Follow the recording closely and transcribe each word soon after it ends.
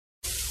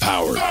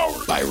Powered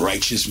by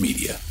Righteous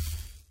Media.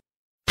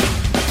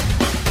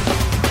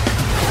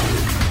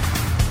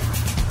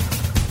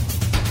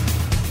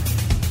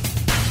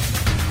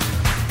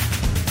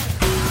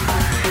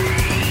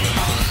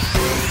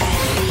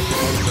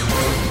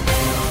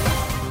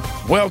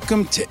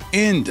 Welcome to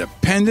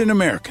Independent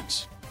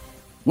Americans.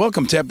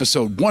 Welcome to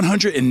episode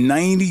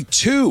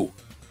 192.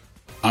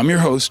 I'm your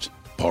host,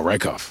 Paul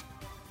Reichhoff.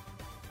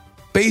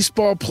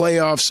 Baseball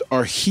playoffs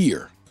are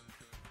here.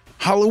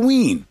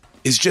 Halloween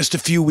is just a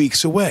few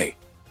weeks away.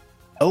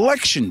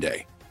 Election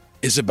day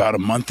is about a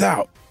month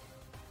out.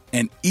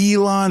 And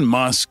Elon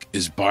Musk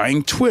is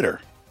buying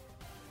Twitter.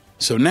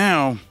 So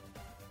now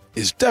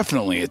is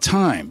definitely a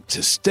time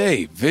to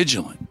stay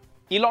vigilant.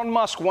 Elon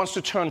Musk wants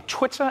to turn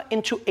Twitter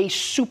into a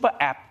super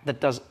app that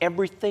does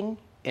everything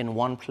in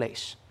one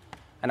place.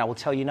 And I will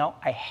tell you now,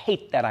 I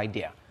hate that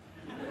idea.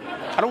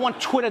 I don't want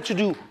Twitter to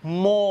do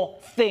more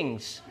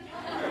things.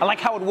 I like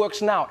how it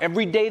works now.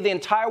 Every day, the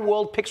entire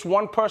world picks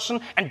one person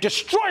and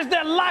destroys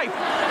their life.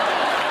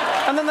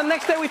 And then the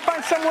next day, we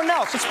find someone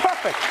else. It's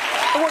perfect.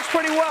 It works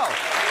pretty well.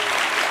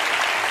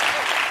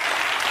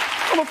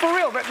 But for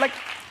real, like,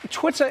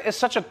 Twitter is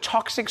such a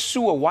toxic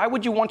sewer. Why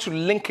would you want to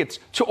link it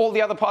to all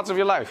the other parts of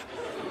your life?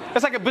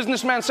 It's like a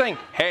businessman saying,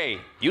 hey,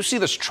 you see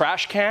this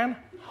trash can?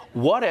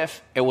 What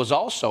if it was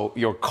also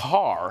your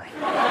car?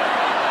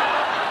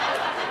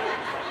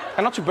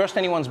 And not to burst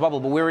anyone's bubble,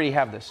 but we already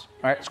have this,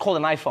 right? It's called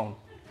an iPhone.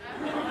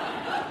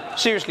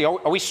 Seriously,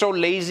 are we so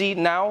lazy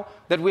now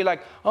that we're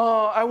like,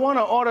 oh, I want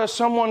to order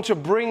someone to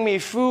bring me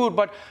food,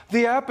 but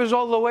the app is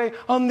all the way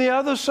on the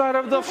other side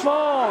of the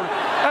phone,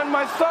 and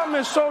my thumb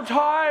is so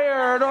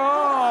tired,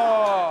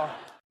 oh.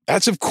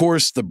 That's, of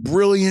course, the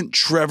brilliant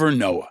Trevor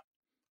Noah,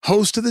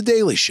 host of The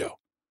Daily Show,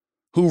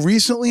 who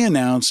recently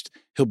announced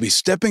he'll be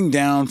stepping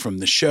down from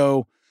the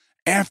show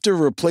after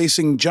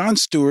replacing Jon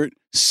Stewart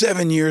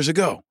 7 years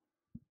ago.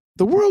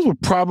 The world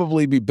would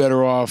probably be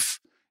better off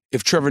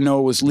if Trevor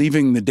Noah was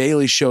leaving The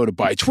Daily Show to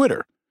buy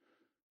Twitter.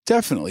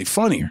 Definitely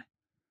funnier.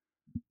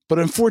 But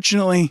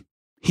unfortunately,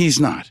 he's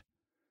not.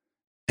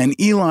 And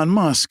Elon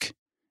Musk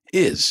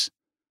is.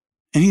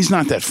 And he's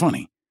not that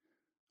funny,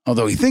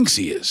 although he thinks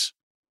he is.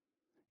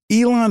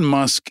 Elon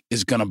Musk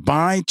is going to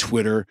buy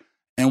Twitter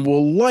and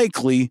will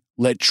likely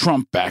let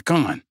Trump back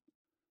on.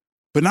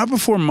 But not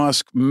before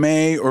Musk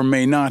may or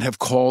may not have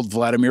called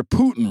Vladimir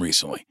Putin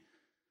recently.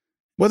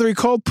 Whether he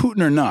called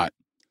Putin or not,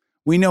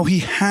 we know he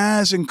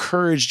has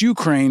encouraged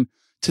Ukraine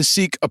to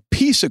seek a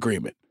peace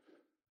agreement.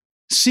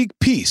 Seek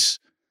peace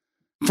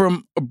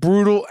from a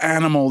brutal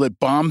animal that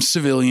bombs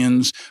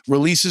civilians,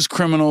 releases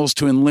criminals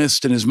to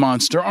enlist in his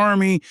monster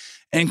army,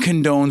 and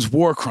condones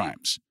war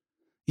crimes.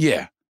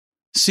 Yeah,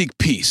 seek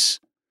peace.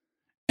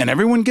 And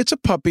everyone gets a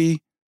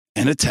puppy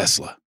and a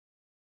Tesla.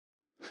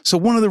 So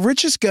one of the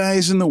richest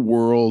guys in the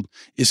world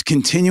is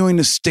continuing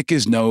to stick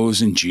his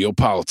nose in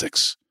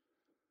geopolitics.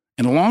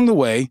 And along the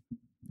way,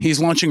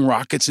 he's launching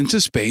rockets into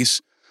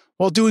space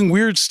while doing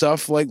weird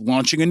stuff like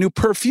launching a new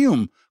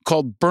perfume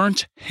called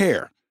Burnt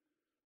Hair.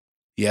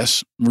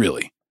 Yes,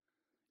 really.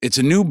 It's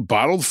a new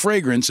bottled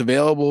fragrance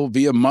available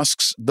via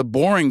Musk's The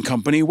Boring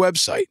Company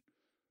website.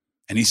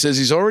 And he says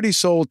he's already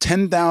sold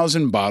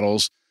 10,000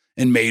 bottles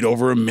and made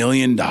over $1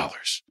 million.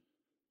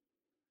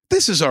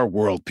 This is our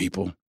world,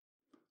 people.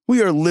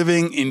 We are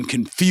living in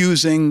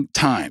confusing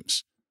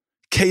times,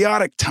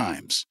 chaotic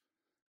times,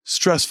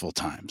 stressful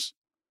times,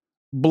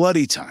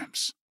 bloody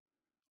times,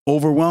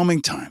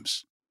 overwhelming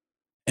times,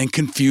 and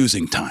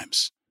confusing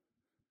times.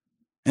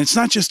 And it's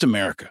not just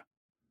America.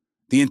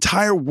 The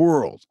entire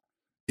world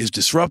is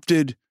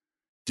disrupted,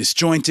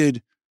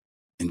 disjointed,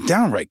 and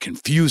downright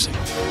confusing.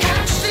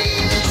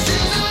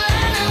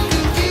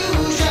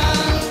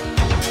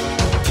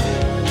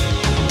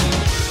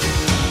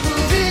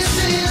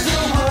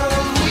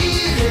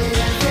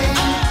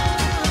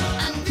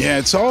 Yeah,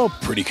 it's all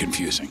pretty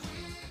confusing,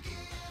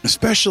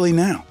 especially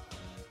now.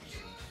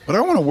 But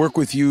I want to work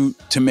with you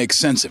to make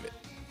sense of it.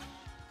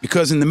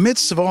 Because in the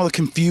midst of all the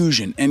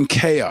confusion and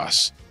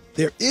chaos,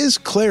 there is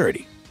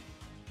clarity.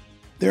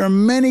 There are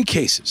many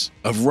cases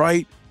of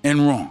right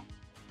and wrong,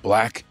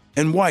 black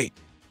and white,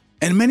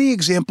 and many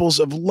examples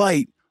of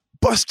light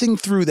busting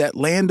through that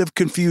land of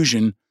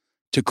confusion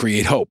to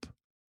create hope.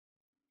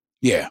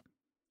 Yeah,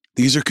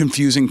 these are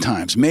confusing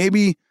times,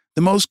 maybe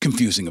the most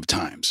confusing of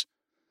times.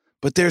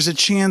 But there's a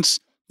chance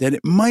that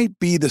it might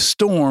be the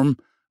storm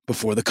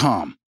before the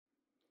calm,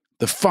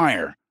 the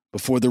fire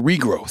before the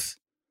regrowth,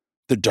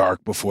 the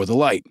dark before the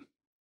light.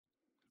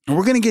 And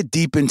we're going to get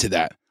deep into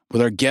that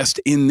with our guest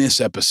in this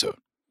episode.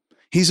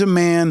 He's a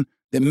man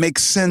that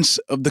makes sense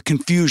of the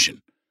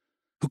confusion,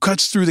 who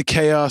cuts through the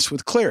chaos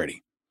with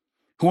clarity,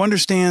 who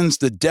understands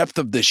the depth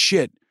of the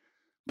shit,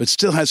 but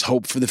still has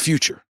hope for the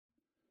future.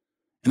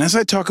 And as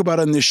I talk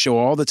about on this show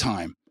all the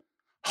time,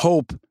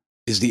 hope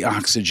is the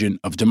oxygen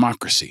of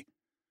democracy.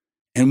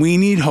 And we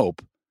need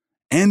hope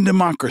and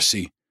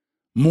democracy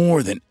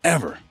more than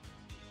ever.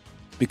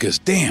 Because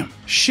damn,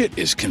 shit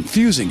is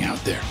confusing out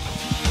there.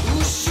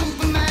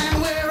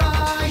 Superman, where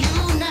are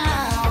you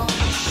now?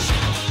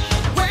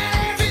 When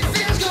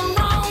everything's gone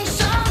wrong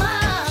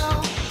somehow.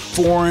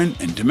 foreign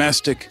and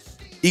domestic,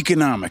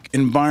 economic,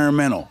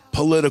 environmental,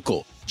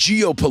 political,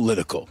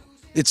 geopolitical.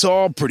 It's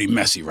all pretty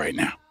messy right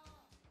now.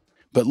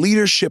 But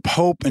leadership,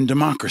 hope, and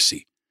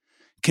democracy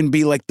can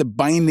be like the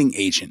binding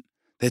agent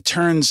that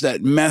turns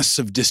that mess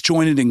of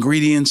disjointed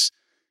ingredients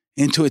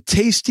into a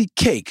tasty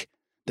cake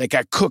that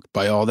got cooked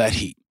by all that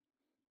heat.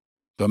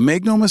 But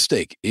make no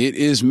mistake, it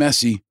is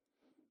messy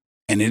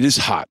and it is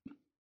hot.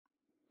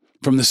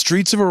 From the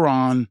streets of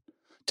Iran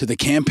to the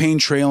campaign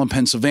trail in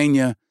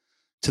Pennsylvania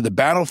to the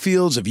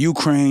battlefields of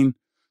Ukraine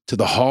to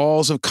the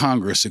halls of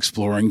Congress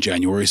exploring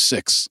January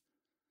 6th.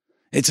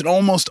 It's an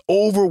almost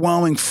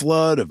overwhelming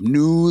flood of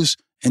news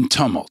and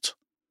tumult.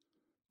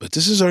 But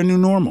this is our new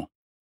normal.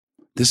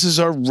 This is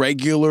our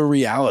regular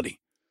reality.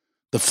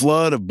 The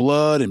flood of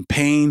blood and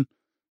pain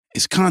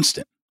is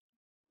constant.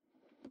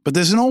 But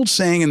there's an old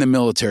saying in the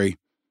military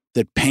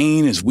that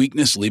pain is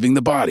weakness leaving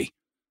the body.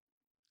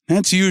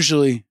 That's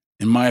usually,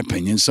 in my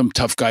opinion, some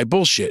tough guy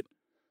bullshit.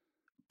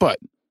 But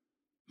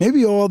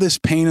maybe all this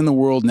pain in the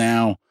world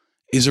now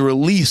is a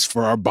release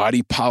for our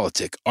body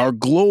politic, our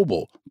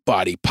global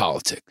body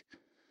politic.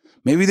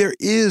 Maybe there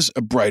is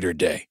a brighter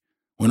day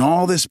when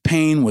all this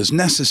pain was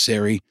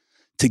necessary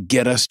to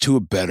get us to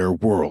a better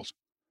world.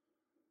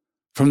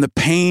 From the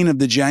pain of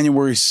the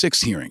January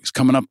 6th hearings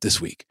coming up this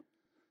week,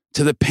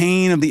 to the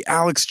pain of the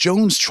Alex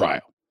Jones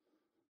trial,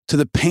 to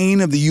the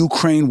pain of the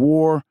Ukraine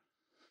war,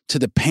 to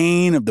the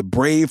pain of the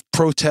brave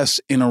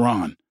protests in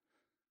Iran.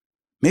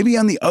 Maybe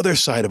on the other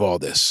side of all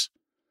this,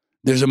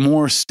 there's a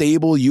more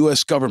stable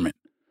U.S. government,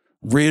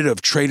 rid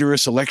of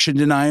traitorous election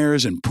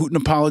deniers and Putin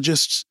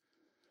apologists.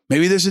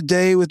 Maybe there's a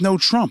day with no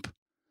Trump.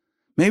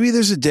 Maybe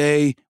there's a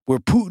day where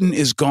Putin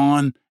is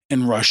gone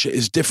and Russia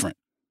is different.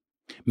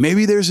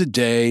 Maybe there's a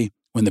day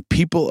when the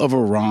people of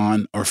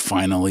Iran are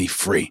finally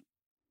free.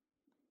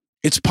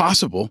 It's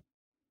possible.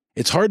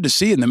 It's hard to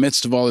see in the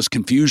midst of all this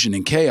confusion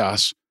and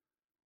chaos.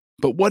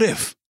 But what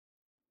if?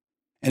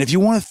 And if you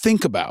want to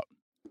think about,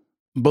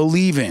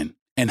 believe in,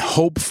 and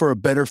hope for a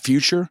better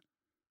future,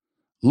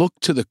 look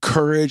to the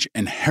courage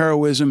and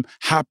heroism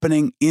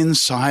happening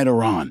inside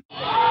Iran.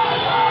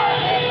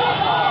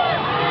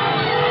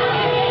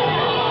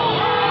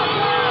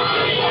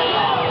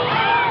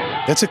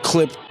 That's a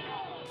clip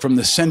from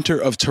the center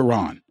of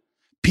Tehran.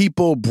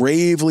 People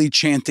bravely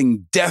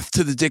chanting death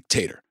to the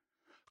dictator.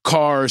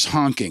 Cars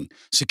honking,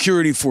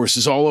 security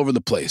forces all over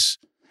the place.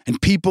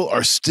 And people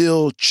are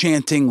still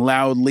chanting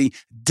loudly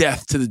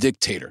death to the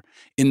dictator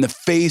in the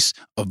face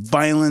of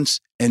violence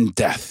and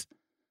death.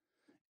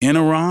 In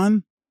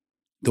Iran,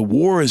 the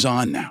war is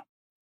on now.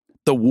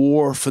 The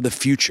war for the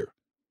future.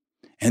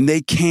 And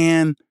they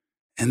can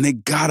and they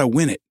gotta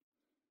win it.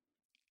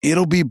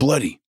 It'll be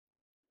bloody.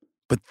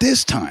 But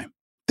this time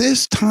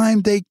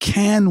they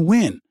can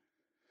win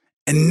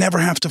and never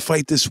have to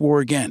fight this war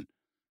again.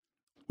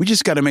 We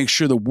just got to make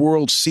sure the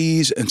world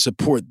sees and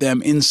support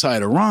them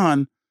inside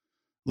Iran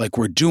like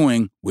we're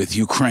doing with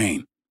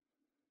Ukraine.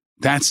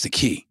 That's the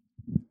key.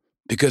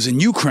 Because in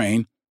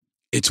Ukraine,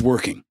 it's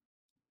working.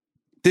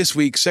 This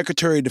week,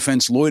 Secretary of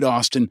Defense Lloyd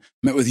Austin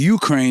met with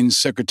Ukraine's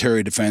Secretary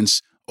of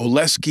Defense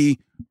Oleksiy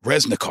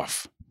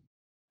Reznikov.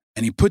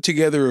 And he put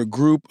together a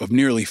group of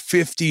nearly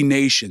 50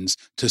 nations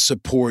to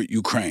support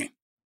Ukraine.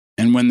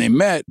 And when they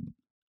met,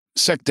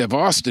 SecDef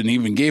Austin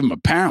even gave him a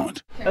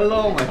pound.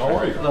 Hello, my friend. How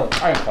are you? Hello.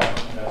 I'm fine.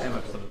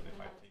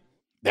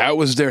 That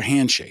was their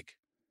handshake.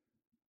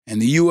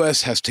 And the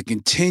U.S. has to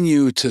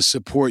continue to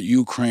support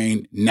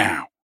Ukraine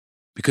now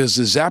because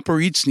the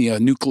Zaporizhzhia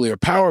nuclear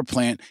power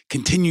plant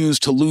continues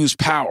to lose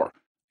power.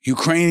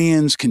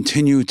 Ukrainians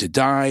continue to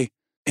die,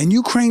 and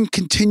Ukraine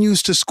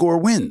continues to score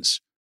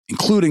wins,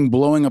 including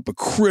blowing up a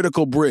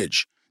critical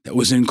bridge that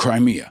was in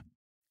Crimea.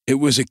 It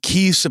was a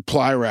key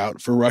supply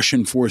route for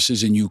Russian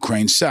forces in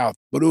Ukraine's south,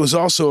 but it was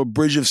also a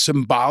bridge of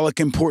symbolic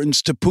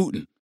importance to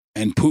Putin.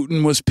 And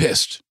Putin was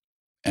pissed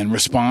and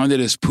responded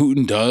as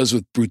Putin does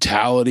with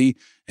brutality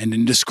and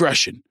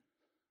indiscretion,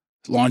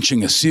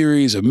 launching a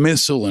series of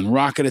missile and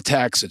rocket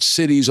attacks at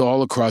cities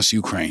all across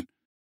Ukraine.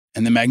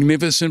 And the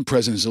magnificent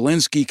President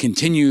Zelensky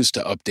continues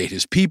to update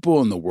his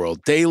people and the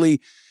world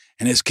daily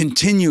and has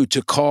continued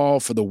to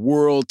call for the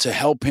world to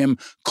help him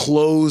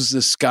close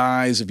the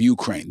skies of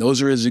Ukraine.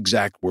 Those are his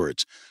exact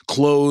words,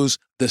 close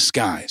the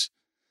skies.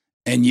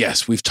 And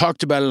yes, we've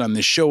talked about it on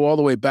this show all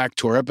the way back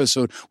to our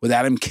episode with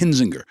Adam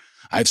Kinzinger.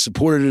 I've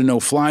supported a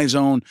no-fly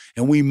zone,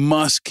 and we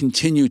must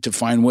continue to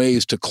find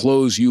ways to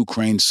close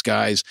Ukraine's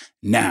skies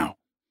now.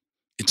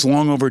 It's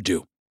long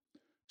overdue.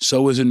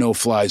 So is a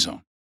no-fly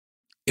zone.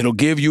 It'll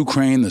give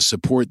Ukraine the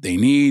support they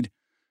need,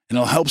 and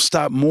it'll help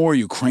stop more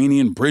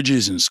Ukrainian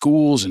bridges and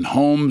schools and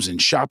homes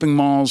and shopping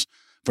malls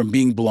from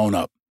being blown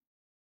up.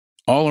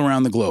 All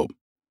around the globe,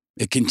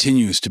 it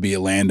continues to be a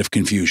land of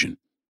confusion.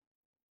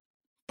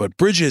 But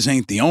bridges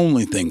ain't the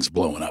only things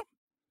blowing up.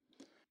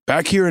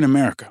 Back here in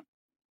America,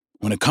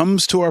 when it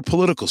comes to our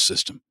political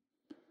system,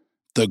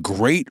 the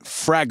great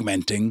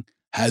fragmenting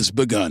has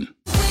begun.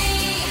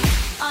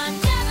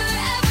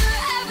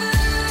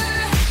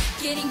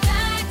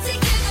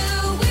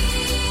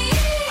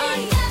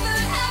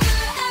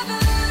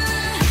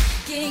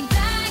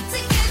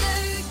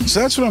 So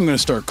that's what I'm going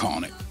to start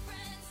calling it,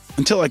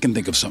 until I can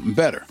think of something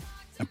better.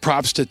 And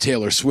props to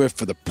Taylor Swift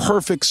for the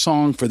perfect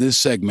song for this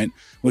segment,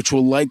 which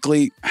will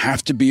likely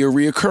have to be a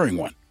reoccurring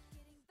one.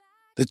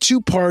 The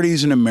two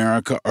parties in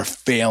America are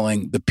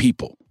failing the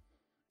people,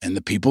 and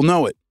the people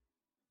know it.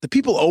 The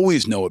people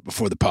always know it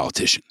before the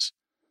politicians.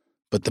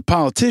 But the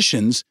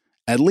politicians,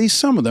 at least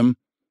some of them,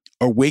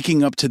 are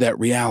waking up to that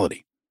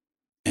reality.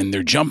 And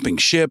they're jumping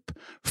ship,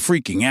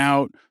 freaking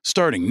out,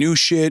 starting new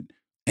shit,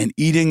 and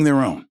eating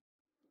their own.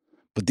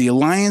 But the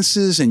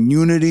alliances and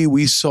unity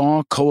we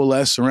saw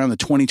coalesce around the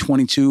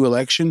 2022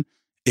 election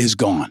is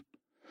gone.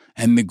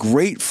 And the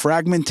great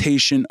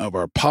fragmentation of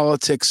our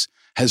politics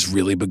has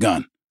really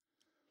begun.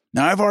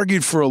 Now, I've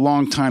argued for a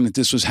long time that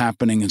this was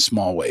happening in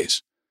small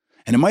ways.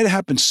 And it might have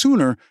happened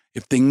sooner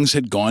if things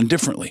had gone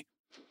differently.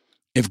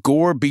 If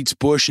Gore beats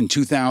Bush in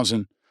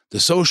 2000, the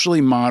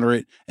socially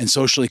moderate and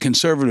socially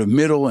conservative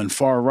middle and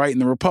far right in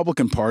the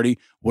Republican Party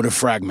would have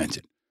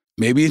fragmented,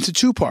 maybe into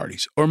two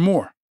parties or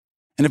more.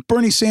 And if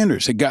Bernie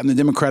Sanders had gotten the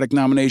Democratic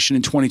nomination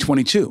in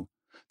 2022,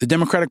 the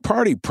Democratic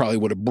Party probably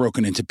would have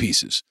broken into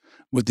pieces,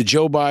 with the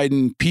Joe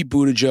Biden, Pete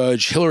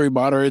Buttigieg, Hillary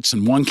moderates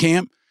in one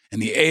camp,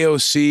 and the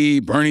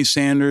AOC, Bernie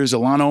Sanders,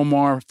 Ilhan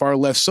Omar,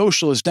 far-left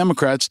socialist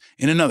Democrats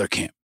in another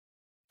camp.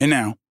 And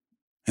now,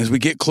 as we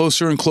get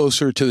closer and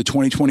closer to the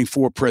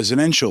 2024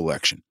 presidential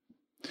election,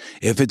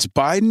 if it's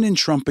Biden and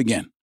Trump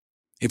again,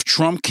 if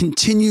Trump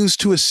continues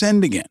to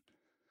ascend again,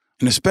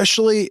 and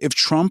especially if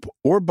Trump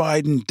or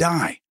Biden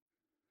die,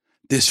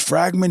 this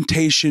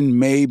fragmentation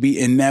may be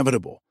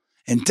inevitable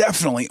and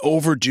definitely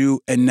overdue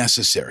and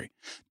necessary.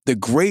 The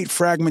great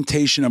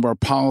fragmentation of our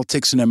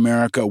politics in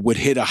America would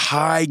hit a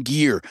high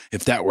gear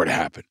if that were to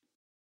happen.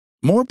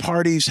 More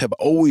parties have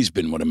always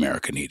been what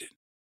America needed.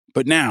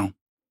 But now,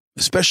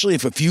 especially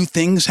if a few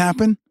things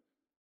happen,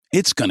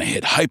 it's going to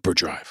hit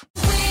hyperdrive.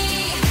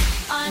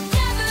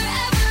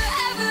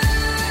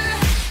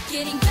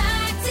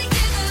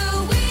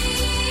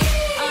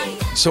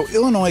 So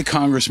Illinois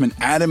Congressman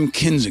Adam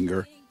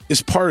Kinzinger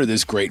is part of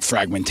this great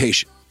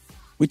fragmentation.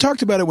 We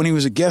talked about it when he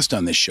was a guest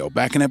on this show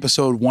back in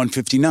episode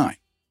 159.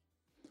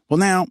 Well,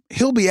 now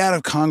he'll be out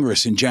of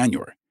Congress in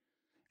January,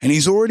 and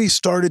he's already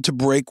started to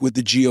break with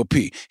the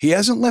GOP. He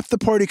hasn't left the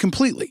party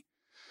completely,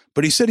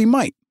 but he said he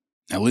might.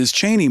 Now Liz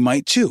Cheney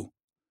might too.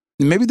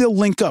 And maybe they'll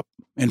link up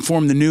and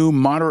form the new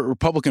moderate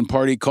Republican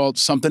Party called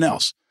something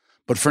else.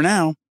 But for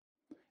now,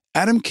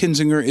 Adam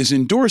Kinzinger is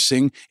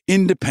endorsing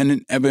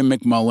independent Evan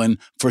McMullin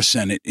for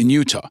Senate in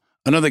Utah,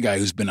 another guy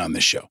who's been on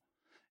this show.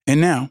 And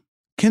now,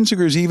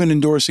 Kinzinger is even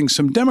endorsing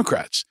some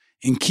Democrats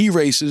in key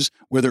races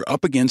where they're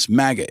up against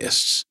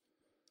MAGAists.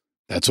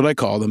 That's what I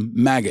call them,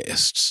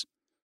 MAGAists.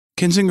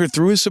 Kinzinger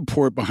threw his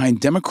support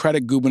behind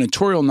Democratic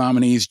gubernatorial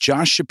nominees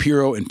Josh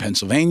Shapiro in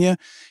Pennsylvania,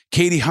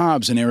 Katie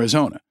Hobbs in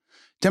Arizona,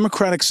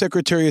 Democratic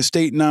Secretary of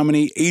State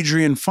nominee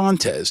Adrian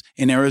Fontes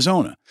in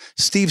Arizona,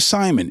 Steve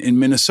Simon in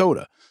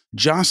Minnesota,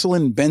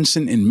 Jocelyn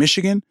Benson in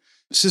Michigan,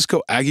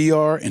 Cisco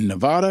Aguilar in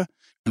Nevada,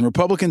 and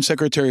Republican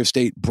Secretary of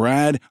State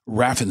Brad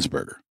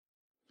Raffensperger.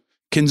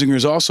 Kinzinger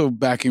is also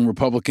backing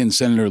Republican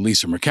Senator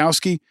Lisa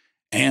Murkowski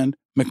and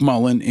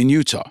McMullin in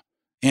Utah,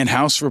 and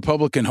House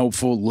Republican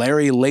hopeful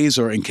Larry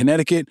Lazar in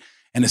Connecticut,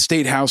 and a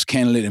state House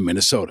candidate in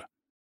Minnesota.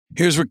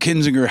 Here's what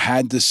Kinzinger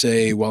had to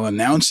say while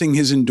announcing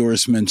his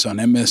endorsements on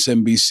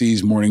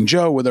MSNBC's Morning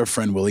Joe with our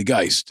friend Willie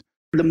Geist.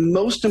 The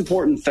most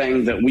important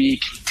thing that we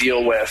can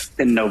deal with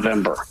in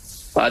November,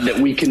 that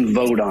we can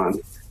vote on,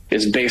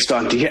 is based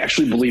on, do you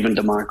actually believe in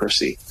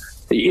democracy?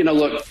 You know,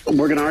 look,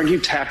 we're going to argue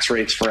tax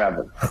rates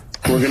forever.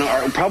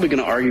 We're probably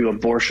going to argue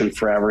abortion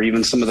forever,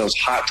 even some of those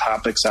hot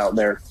topics out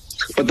there.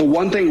 But the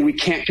one thing we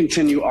can't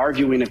continue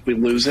arguing if we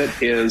lose it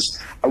is,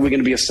 are we going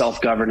to be a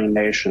self-governing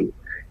nation?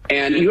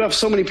 And you have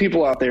so many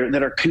people out there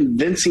that are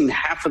convincing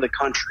half of the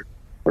country,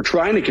 or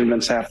trying to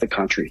convince half the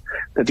country,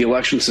 that the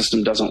election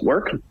system doesn't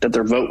work, that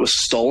their vote was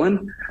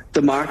stolen.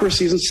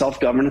 Democracies and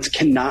self-governance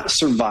cannot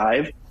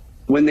survive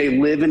when they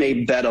live in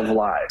a bed of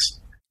lies.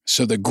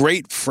 So the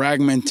great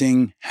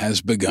fragmenting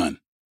has begun.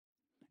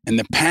 And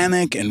the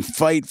panic and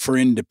fight for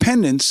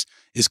independence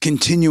is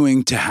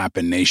continuing to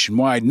happen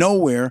nationwide,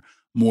 nowhere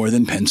more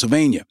than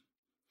Pennsylvania,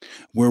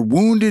 where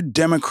wounded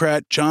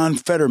Democrat John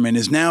Fetterman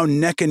is now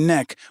neck and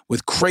neck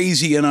with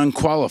crazy and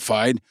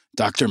unqualified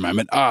Dr.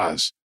 Mehmet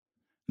Oz.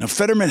 Now,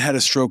 Fetterman had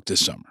a stroke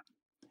this summer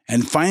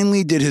and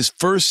finally did his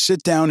first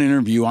sit-down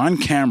interview on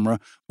camera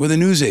with a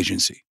news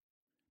agency.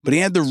 But he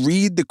had to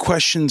read the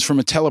questions from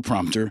a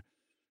teleprompter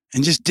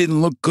and just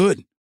didn't look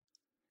good.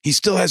 He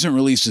still hasn't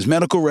released his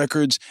medical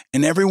records,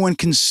 and everyone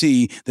can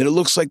see that it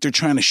looks like they're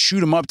trying to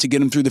shoot him up to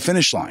get him through the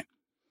finish line.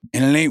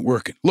 And it ain't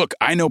working. Look,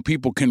 I know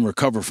people can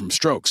recover from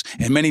strokes,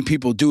 and many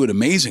people do it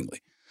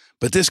amazingly.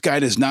 But this guy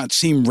does not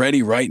seem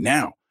ready right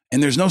now,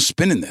 and there's no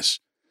spin in this.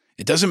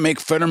 It doesn't make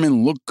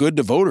Fetterman look good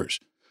to voters,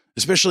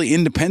 especially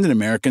independent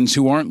Americans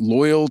who aren't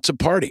loyal to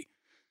party.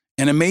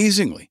 And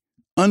amazingly,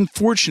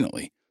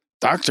 unfortunately,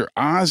 Dr.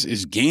 Oz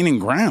is gaining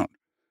ground,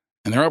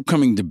 and their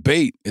upcoming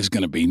debate is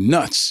going to be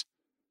nuts.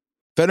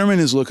 Fetterman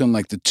is looking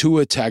like the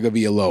Tua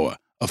Tagovailoa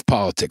of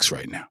politics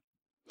right now.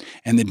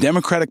 And the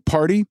Democratic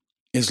Party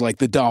is like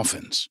the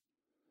Dolphins.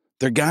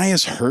 Their guy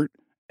is hurt,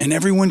 and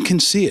everyone can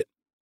see it.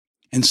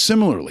 And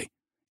similarly,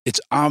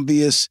 it's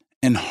obvious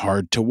and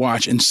hard to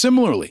watch. And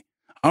similarly,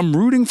 I'm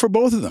rooting for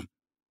both of them.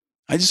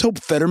 I just hope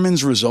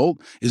Fetterman's result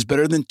is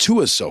better than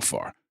Tua's so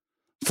far,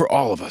 for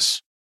all of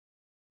us.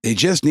 They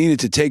just needed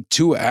to take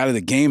Tua out of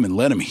the game and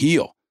let him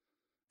heal.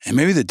 And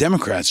maybe the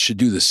Democrats should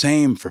do the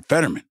same for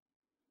Fetterman.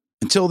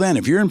 Until then,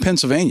 if you're in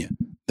Pennsylvania,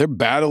 they're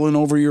battling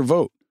over your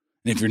vote.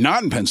 And if you're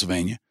not in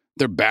Pennsylvania,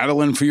 they're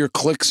battling for your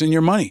clicks and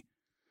your money.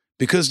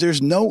 Because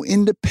there's no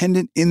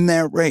independent in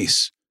that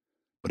race.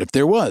 But if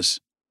there was,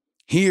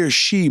 he or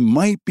she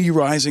might be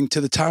rising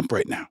to the top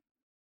right now.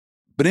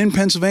 But in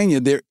Pennsylvania,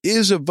 there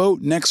is a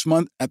vote next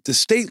month at the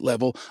state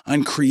level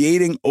on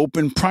creating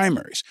open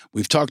primaries.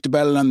 We've talked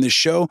about it on this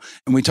show,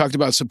 and we talked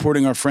about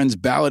supporting our friends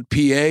Ballot PA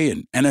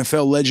and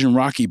NFL legend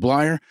Rocky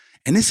Bleier.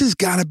 And this has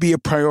got to be a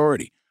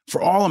priority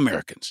for all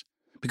Americans.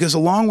 Because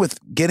along with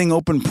getting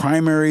open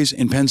primaries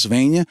in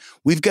Pennsylvania,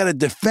 we've got to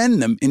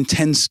defend them in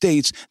 10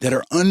 states that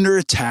are under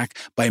attack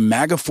by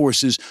MAGA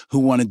forces who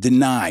want to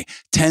deny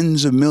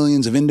tens of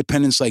millions of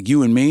independents like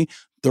you and me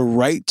the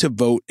right to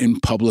vote in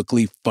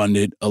publicly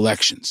funded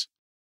elections.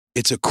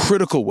 It's a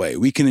critical way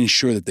we can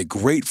ensure that the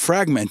great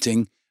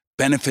fragmenting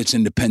benefits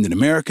independent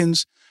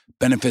Americans,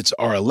 benefits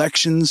our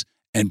elections,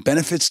 and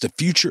benefits the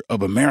future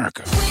of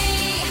America.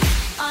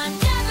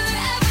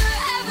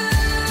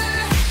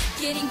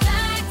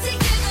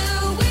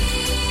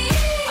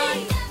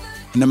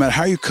 No matter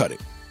how you cut it,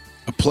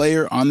 a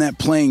player on that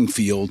playing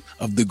field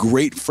of the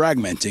great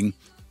fragmenting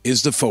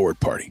is the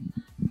Forward Party.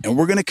 And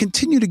we're going to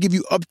continue to give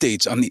you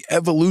updates on the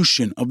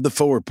evolution of the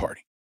Forward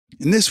Party.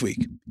 And this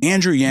week,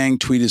 Andrew Yang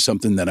tweeted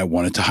something that I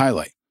wanted to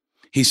highlight.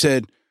 He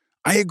said,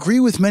 "I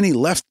agree with many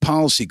left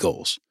policy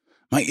goals.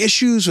 My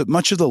issues with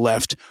much of the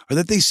left are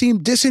that they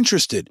seem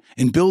disinterested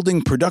in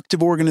building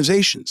productive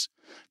organizations.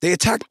 They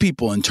attack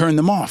people and turn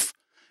them off.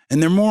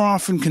 And they're more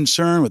often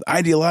concerned with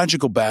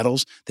ideological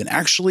battles than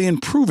actually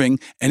improving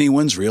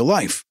anyone's real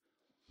life."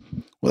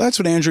 Well, that's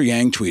what Andrew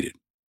Yang tweeted.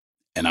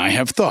 And I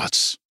have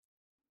thoughts.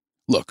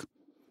 Look,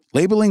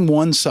 labeling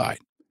one side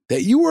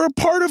that you were a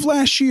part of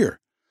last year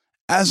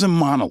as a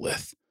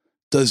monolith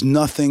does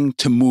nothing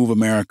to move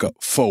America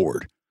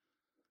forward.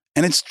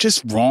 And it's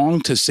just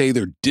wrong to say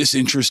they're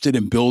disinterested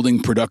in building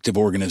productive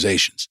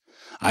organizations.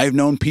 I've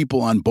known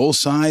people on both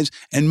sides,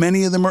 and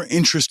many of them are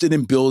interested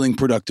in building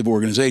productive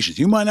organizations.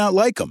 You might not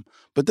like them,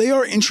 but they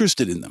are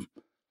interested in them.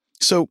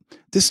 So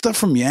this stuff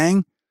from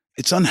Yang,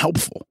 it's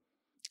unhelpful.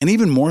 And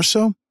even more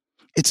so,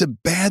 it's a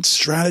bad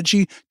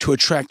strategy to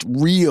attract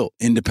real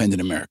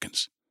independent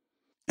Americans.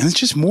 And it's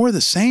just more of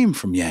the same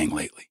from Yang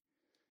lately.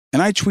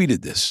 And I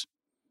tweeted this.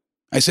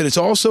 I said, it's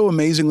also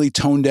amazingly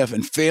tone deaf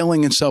and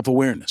failing in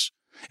self-awareness.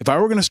 If I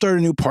were going to start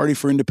a new party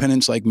for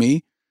independents like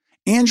me,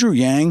 Andrew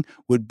Yang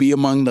would be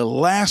among the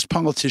last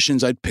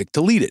politicians I'd pick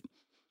to lead it.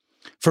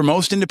 For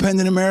most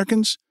independent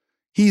Americans,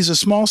 he's a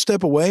small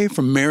step away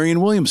from Marianne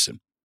Williamson.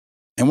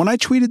 And when I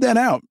tweeted that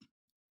out,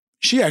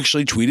 she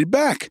actually tweeted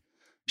back.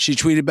 She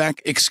tweeted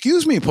back,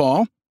 "Excuse me,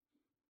 Paul."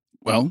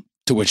 Well,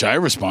 to which I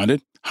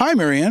responded, "Hi,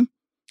 Marianne.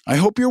 I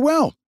hope you're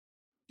well.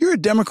 You're a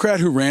Democrat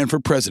who ran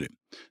for president.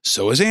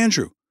 So is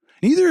Andrew.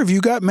 Neither of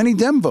you got many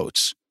Dem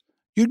votes.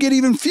 You'd get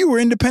even fewer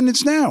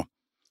independents now,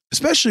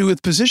 especially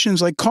with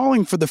positions like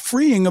calling for the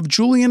freeing of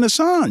Julian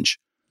Assange,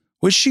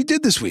 which she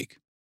did this week.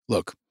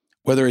 Look,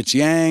 whether it's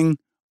Yang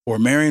or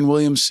Marianne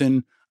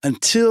Williamson,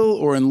 until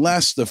or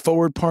unless the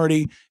Forward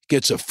Party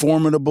gets a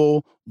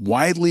formidable,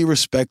 widely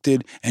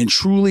respected, and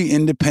truly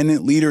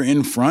independent leader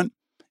in front,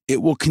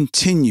 it will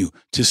continue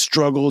to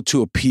struggle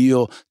to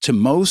appeal to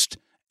most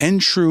and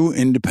true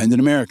independent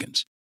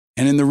Americans.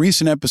 And in the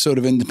recent episode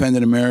of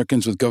Independent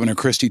Americans with Governor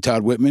Christie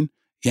Todd Whitman,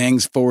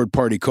 Yang's Forward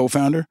Party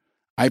co-founder,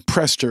 I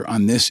pressed her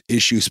on this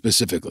issue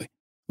specifically.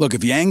 Look,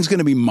 if Yang's going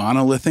to be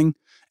monolithing,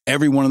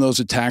 every one of those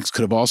attacks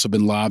could have also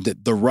been lobbed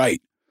at the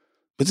right.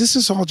 But this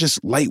is all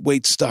just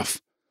lightweight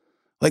stuff.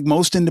 Like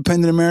most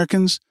independent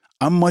Americans,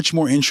 I'm much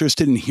more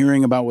interested in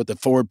hearing about what the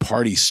Forward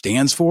Party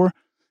stands for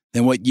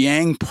than what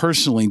Yang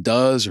personally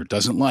does or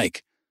doesn't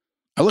like.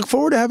 I look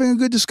forward to having a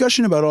good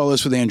discussion about all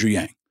this with Andrew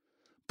Yang.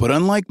 But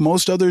unlike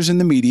most others in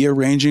the media,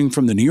 ranging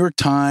from the New York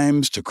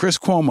Times to Chris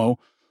Cuomo,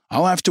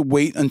 I'll have to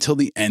wait until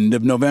the end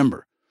of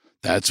November.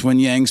 That's when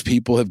Yang's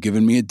people have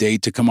given me a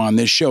date to come on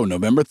this show,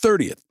 November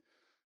 30th.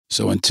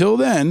 So until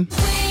then...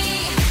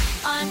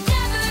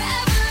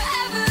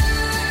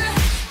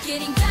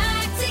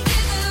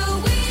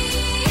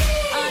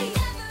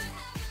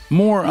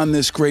 More on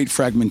this great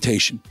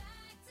fragmentation.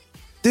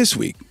 This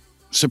week,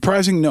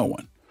 surprising no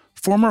one,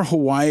 former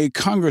Hawaii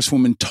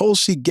Congresswoman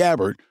Tulsi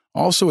Gabbard,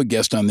 also a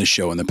guest on this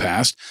show in the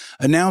past,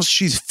 announced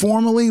she's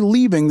formally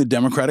leaving the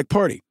Democratic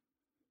Party.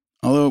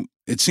 Although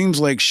it seems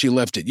like she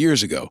left it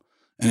years ago,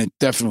 and it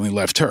definitely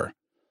left her.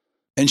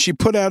 And she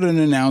put out an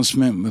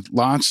announcement with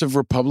lots of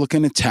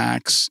Republican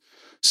attacks,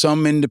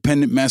 some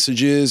independent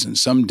messages and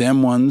some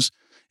Dem ones.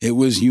 It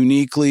was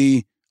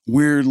uniquely,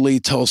 weirdly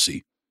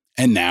Tulsi.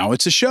 And now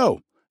it's a show.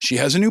 She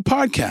has a new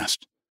podcast.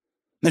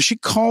 Now, she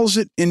calls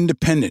it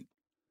independent,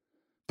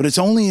 but it's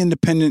only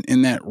independent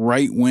in that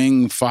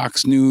right-wing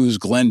Fox News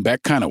Glenn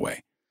Beck kind of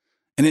way.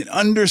 And it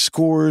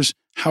underscores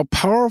how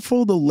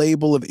powerful the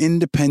label of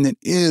independent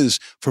is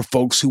for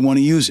folks who want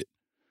to use it.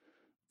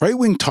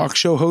 Right-wing talk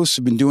show hosts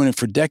have been doing it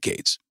for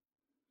decades.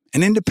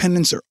 And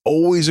independents are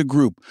always a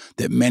group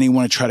that many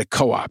want to try to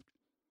co-opt.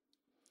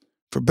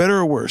 For better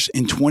or worse,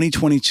 in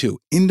 2022,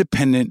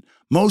 independent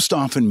most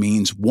often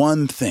means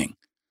one thing: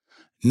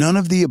 none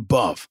of the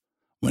above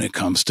when it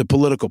comes to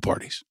political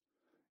parties.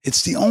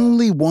 It's the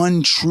only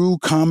one true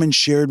common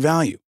shared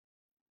value.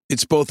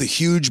 It's both a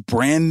huge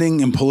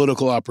branding and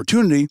political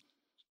opportunity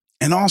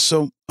and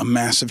also a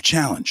massive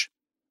challenge.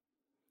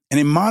 And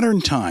in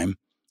modern time,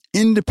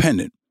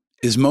 independent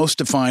is most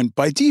defined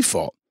by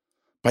default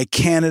by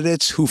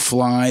candidates who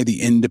fly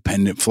the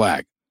independent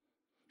flag.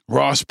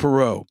 Ross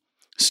Perot,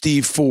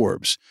 Steve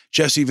Forbes,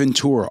 Jesse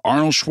Ventura,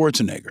 Arnold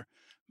Schwarzenegger,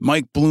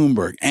 Mike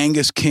Bloomberg,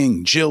 Angus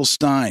King, Jill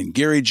Stein,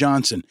 Gary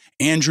Johnson,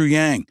 Andrew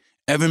Yang,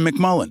 Evan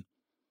McMullen,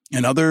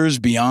 and others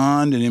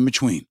beyond and in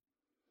between.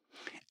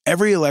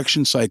 Every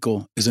election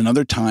cycle is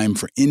another time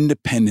for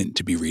independent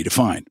to be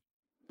redefined.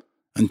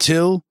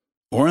 Until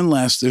or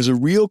unless there's a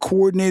real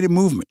coordinated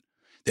movement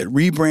that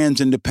rebrands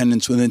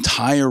independents with an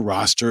entire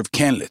roster of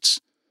candidates.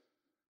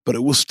 But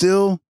it will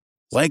still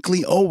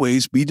likely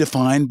always be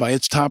defined by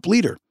its top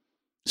leader.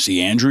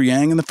 See Andrew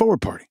Yang and the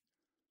Forward Party.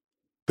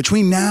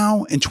 Between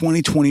now and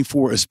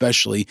 2024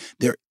 especially,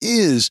 there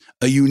is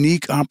a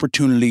unique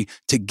opportunity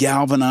to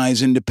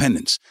galvanize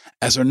independents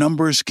as our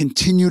numbers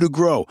continue to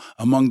grow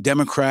among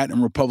Democrat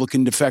and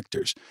Republican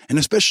defectors, and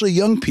especially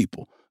young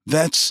people,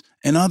 vets,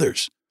 and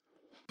others.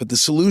 But the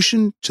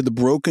solution to the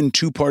broken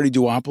two-party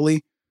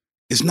duopoly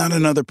is not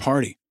another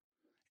party.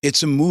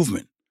 It's a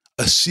movement,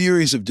 a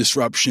series of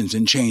disruptions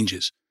and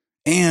changes,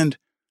 and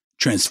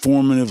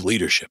transformative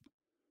leadership.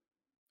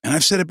 And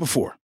I've said it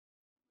before.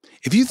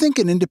 If you think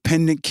an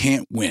independent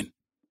can't win,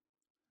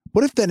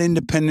 what if that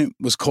independent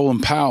was Colin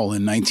Powell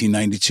in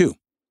 1992?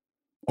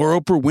 Or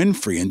Oprah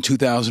Winfrey in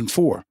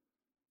 2004?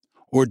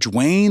 Or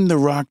Dwayne "The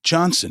Rock"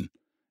 Johnson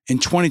in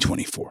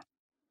 2024?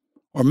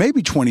 Or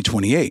maybe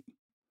 2028?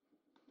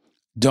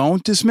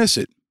 Don't dismiss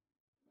it.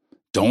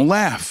 Don't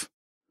laugh.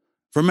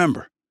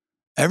 Remember,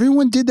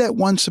 everyone did that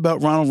once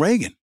about Ronald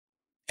Reagan,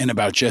 and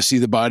about Jesse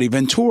the Body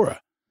Ventura,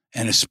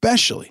 and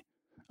especially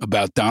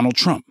about Donald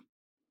Trump.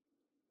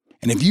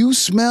 And if you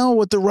smell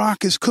what The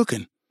Rock is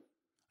cooking,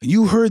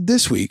 you heard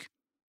this week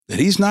that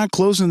he's not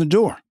closing the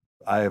door.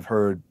 I have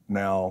heard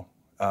now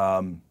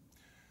from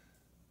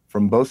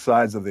both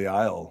sides of the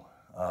aisle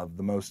of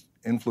the most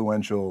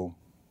influential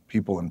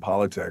people in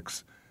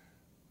politics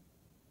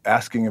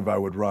asking if I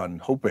would run,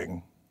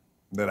 hoping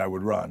that I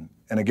would run.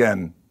 And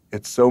again,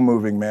 it's so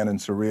moving, man, and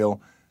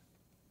surreal.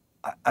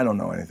 I don't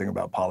know anything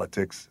about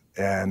politics.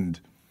 And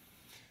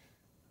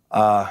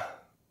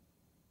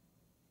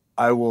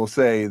I will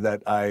say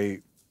that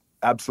I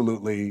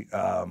absolutely,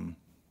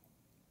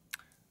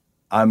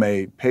 I'm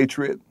a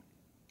patriot,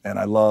 and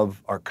I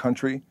love our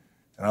country,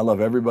 and I love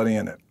everybody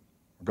in it,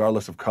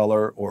 regardless of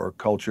color or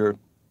culture.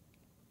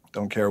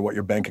 Don't care what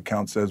your bank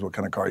account says, what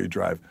kind of car you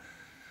drive.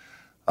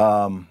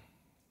 But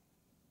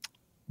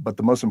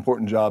the most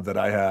important job that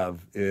I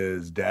have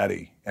is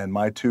daddy, and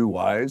my two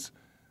whys,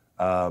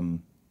 why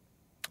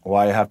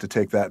I have to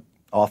take that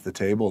off the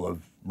table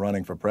of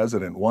running for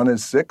president. One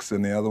is 6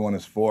 and the other one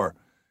is 4.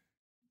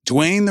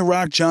 Dwayne "The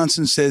Rock"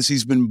 Johnson says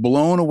he's been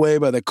blown away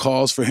by the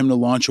calls for him to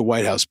launch a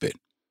White House bid.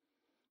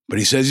 But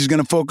he says he's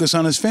going to focus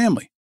on his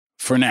family,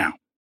 for now.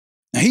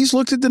 Now, he's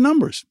looked at the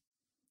numbers.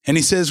 And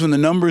he says when the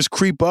numbers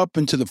creep up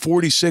into the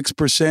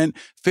 46%,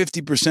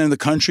 50% of the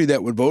country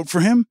that would vote for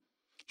him,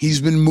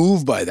 he's been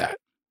moved by that.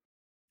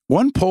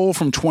 One poll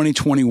from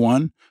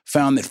 2021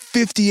 found that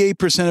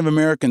 58% of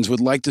Americans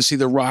would like to see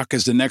The Rock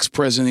as the next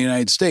president of the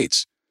United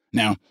States.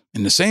 Now,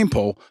 in the same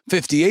poll,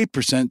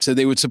 58% said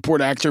they would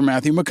support actor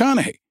Matthew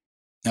McConaughey.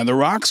 Now, The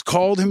Rock's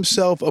called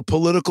himself a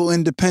political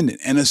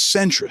independent and a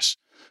centrist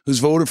who's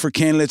voted for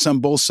candidates on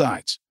both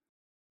sides.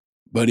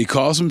 But he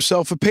calls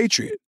himself a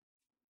patriot.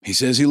 He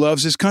says he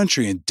loves his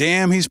country, and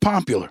damn, he's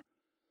popular.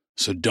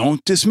 So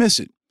don't dismiss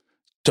it.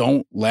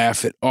 Don't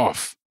laugh it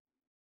off.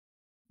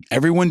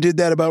 Everyone did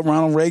that about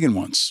Ronald Reagan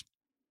once,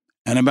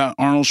 and about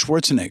Arnold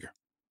Schwarzenegger,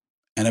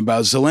 and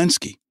about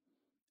Zelensky,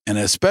 and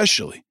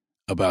especially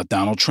about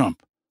Donald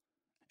Trump.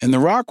 And The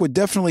Rock would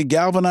definitely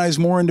galvanize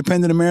more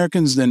independent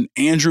Americans than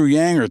Andrew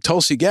Yang or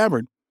Tulsi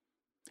Gabbard.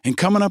 And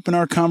coming up in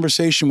our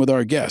conversation with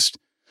our guest,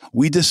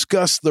 we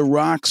discuss The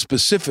Rock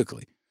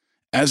specifically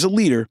as a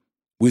leader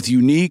with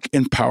unique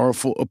and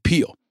powerful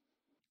appeal.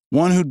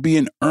 One who'd be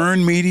an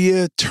earned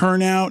media,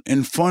 turnout,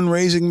 and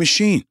fundraising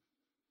machine.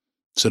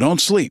 So don't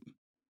sleep.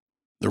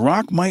 The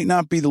Rock might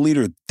not be the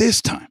leader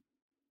this time,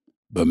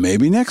 but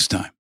maybe next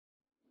time.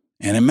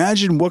 And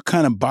imagine what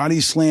kind of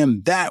body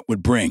slam that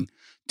would bring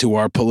to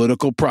our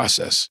political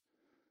process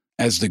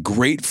as the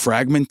great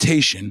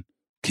fragmentation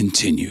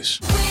continues.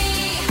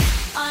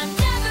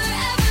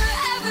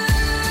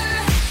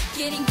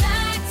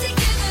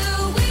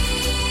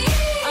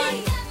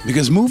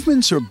 Because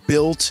movements are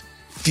built,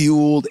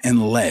 fueled,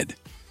 and led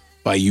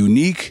by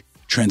unique,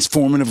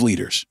 transformative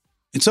leaders.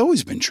 It's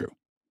always been true.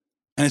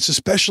 And it's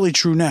especially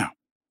true now,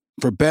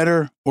 for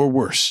better or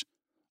worse.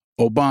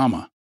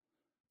 Obama,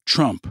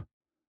 Trump,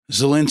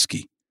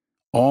 Zelensky,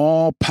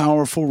 all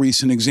powerful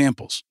recent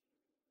examples.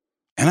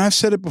 And I've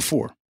said it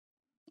before.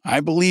 I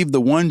believe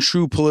the one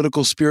true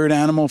political spirit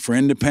animal for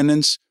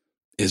independence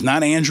is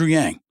not Andrew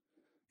Yang.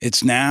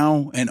 It's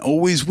now and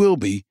always will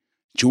be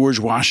George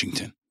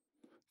Washington,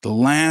 the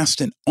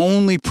last and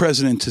only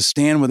president to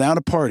stand without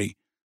a party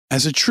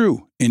as a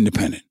true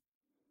independent.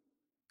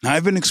 Now,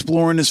 I've been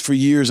exploring this for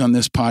years on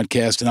this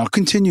podcast, and I'll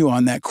continue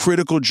on that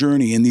critical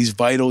journey in these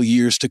vital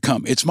years to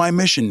come. It's my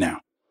mission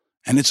now,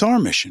 and it's our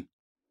mission.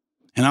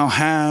 And I'll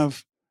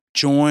have,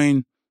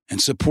 join,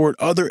 and support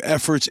other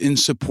efforts in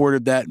support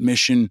of that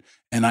mission,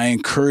 and I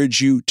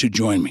encourage you to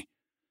join me.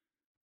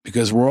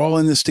 Because we're all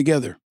in this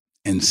together,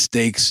 and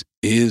stakes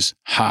is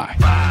high.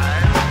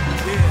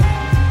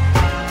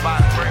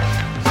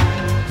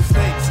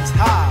 Stakes is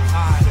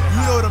high.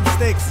 You know them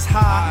stakes is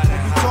high.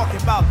 When you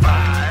talking about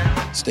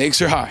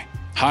Stakes are high,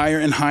 higher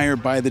and higher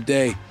by the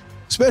day,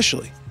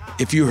 especially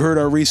if you heard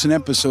our recent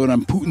episode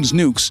on Putin's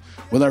nukes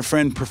with our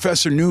friend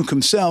Professor Nuke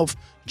himself,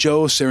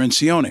 Joe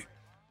Cirincione.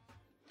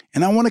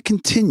 And I want to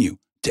continue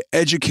to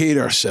educate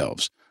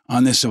ourselves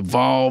on this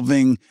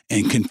evolving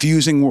and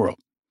confusing world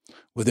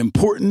with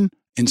important,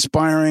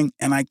 inspiring,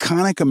 and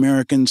iconic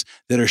Americans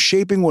that are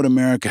shaping what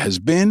America has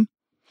been,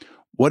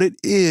 what it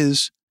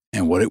is,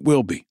 and what it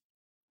will be.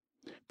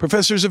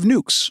 Professors of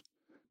nukes,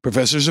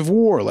 professors of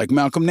war like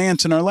Malcolm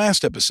Nance in our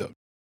last episode,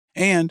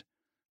 and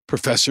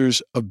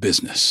professors of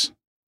business.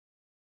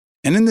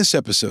 And in this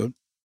episode,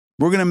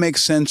 we're going to make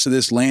sense of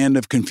this land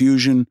of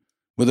confusion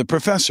with a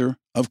professor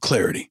of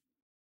clarity.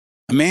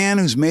 A man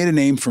who's made a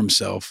name for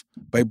himself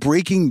by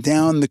breaking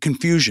down the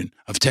confusion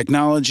of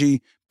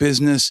technology,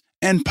 business,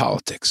 and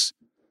politics.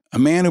 A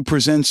man who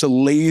presents a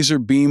laser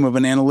beam of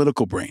an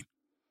analytical brain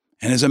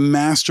and is a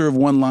master of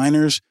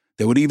one-liners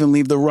that would even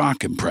leave The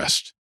Rock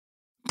impressed.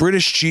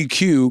 British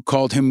GQ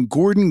called him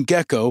Gordon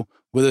Gekko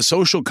with a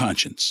social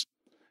conscience.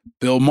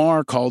 Bill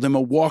Maher called him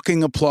a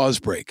walking applause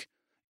break.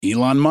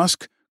 Elon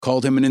Musk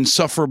called him an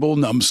insufferable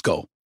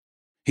numbskull.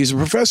 He's a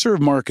professor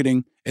of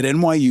marketing at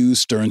NYU's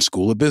Stern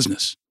School of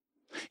Business.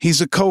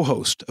 He's a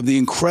co-host of the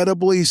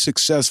incredibly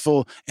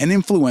successful and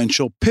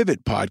influential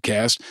Pivot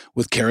podcast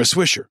with Kara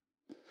Swisher.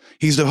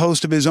 He's the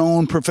host of his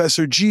own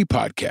Professor G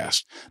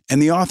podcast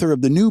and the author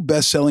of the new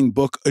best-selling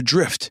book,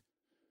 Adrift.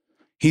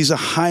 He's a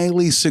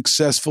highly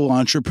successful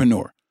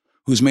entrepreneur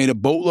who's made a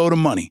boatload of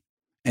money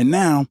and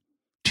now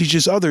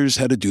teaches others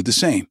how to do the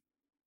same.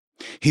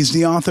 He's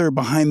the author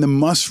behind the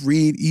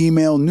must-read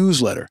email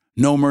newsletter,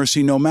 No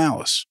Mercy, No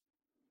Malice.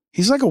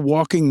 He's like a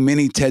walking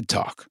mini TED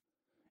Talk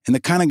and the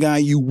kind of guy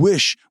you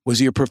wish was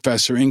your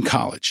professor in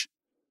college.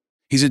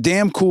 He's a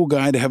damn cool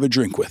guy to have a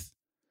drink with.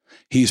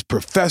 He's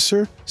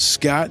Professor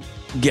Scott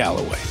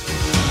Galloway.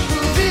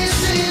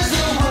 This is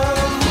the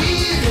world we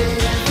live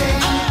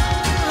in,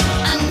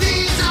 and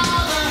these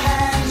are the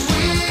hands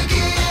we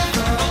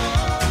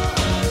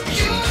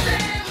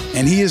give.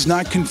 And he is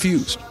not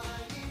confused.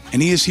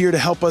 And he is here to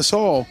help us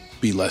all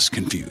be less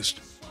confused,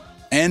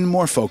 and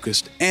more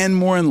focused, and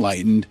more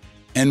enlightened,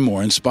 and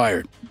more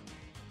inspired.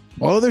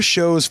 While other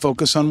shows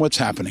focus on what's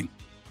happening,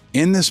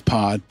 in this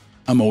pod,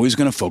 I'm always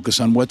going to focus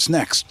on what's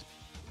next.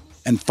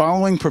 And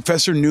following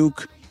Professor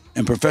Nuke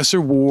and Professor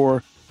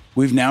War,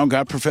 we've now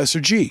got Professor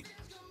G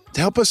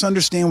to help us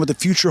understand what the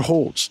future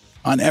holds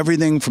on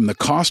everything from the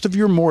cost of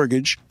your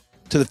mortgage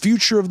to the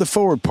future of the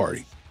Forward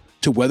Party,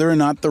 to whether or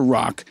not The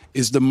Rock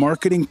is the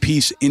marketing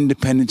piece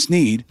independents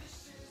need,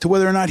 to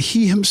whether or not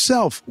he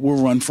himself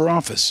will run for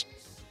office.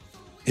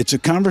 It's a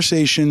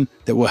conversation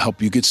that will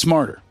help you get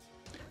smarter,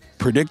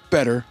 predict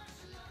better,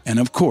 and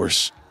of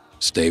course,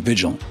 stay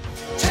vigilant.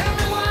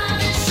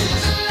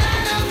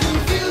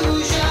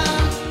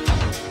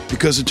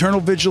 Because eternal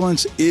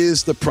vigilance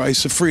is the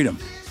price of freedom.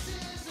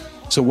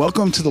 So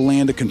welcome to the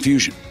land of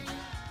confusion.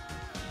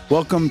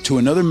 Welcome to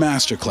another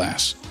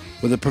masterclass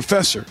with a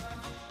professor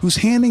who's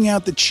handing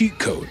out the cheat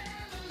code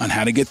on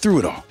how to get through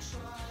it all.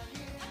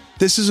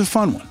 This is a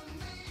fun one.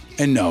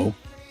 And no,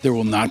 there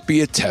will not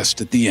be a test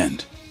at the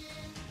end.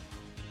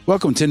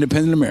 Welcome to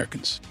Independent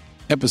Americans,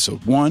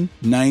 episode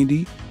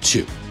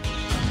 192.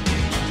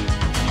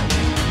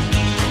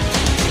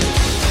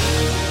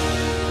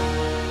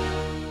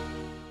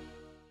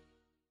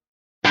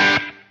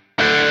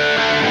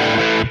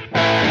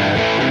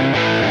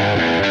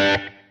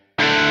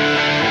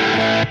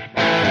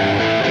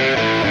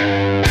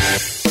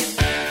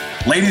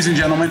 Ladies and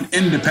gentlemen,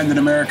 independent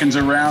Americans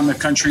around the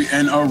country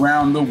and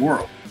around the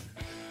world,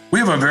 we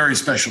have a very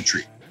special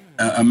treat.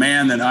 A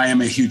man that I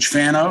am a huge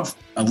fan of,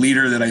 a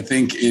leader that I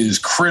think is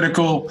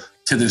critical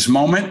to this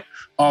moment,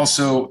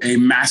 also a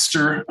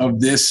master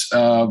of this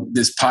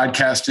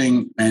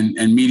podcasting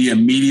and media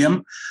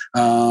medium,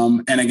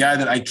 and a guy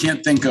that I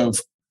can't think of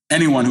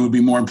anyone who would be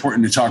more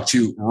important to talk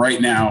to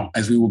right now,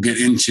 as we will get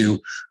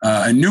into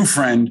a new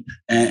friend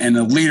and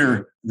a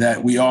leader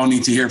that we all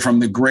need to hear from.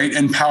 The great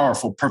and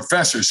powerful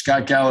Professor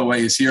Scott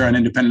Galloway is here on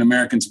Independent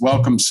Americans.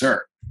 Welcome,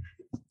 sir.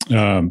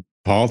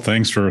 Paul,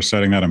 thanks for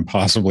setting that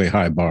impossibly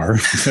high bar.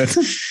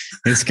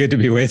 It's good to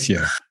be with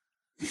you.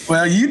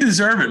 Well, you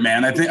deserve it,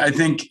 man. I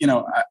think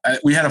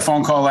we had a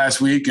phone call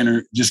last week and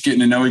are just getting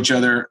to know each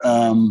other.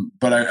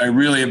 But I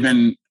really have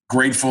been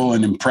grateful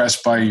and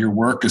impressed by your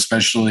work,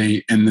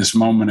 especially in this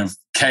moment of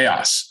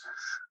chaos.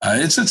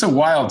 It's a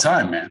wild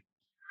time, man.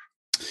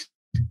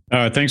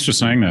 Thanks for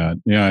saying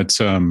that. Yeah, it's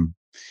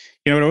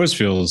it always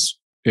feels.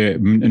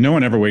 No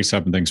one ever wakes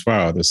up and thinks,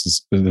 "Wow,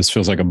 this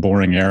feels like a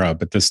boring era,"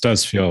 but this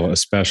does feel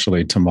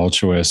especially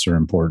tumultuous or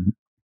important.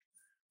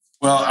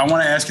 Well, I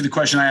want to ask you the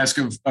question I ask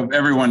of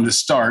everyone to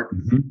start.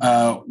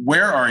 Mm-hmm.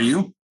 Where are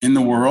you in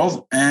the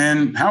world,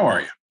 and how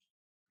are you?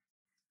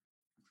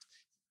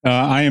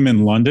 I am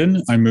in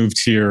London. I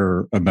moved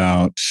here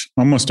about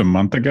almost a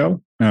month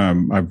ago.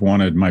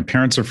 My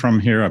parents are from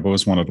here. I've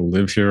always wanted to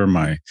live here.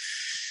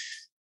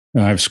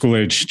 I have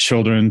school-age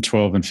children,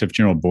 12 and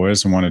 15-year-old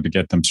boys, and wanted to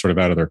get them sort of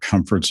out of their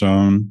comfort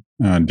zone,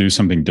 do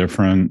something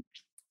different.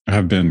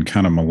 I've been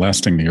kind of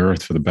molesting the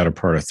earth for the better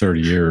part of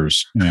 30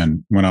 years.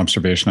 And one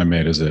observation I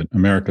made is that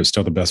America is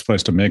still the best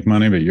place to make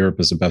money, but Europe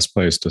is the best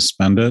place to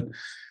spend it.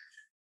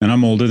 And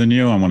I'm older than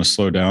you. I want to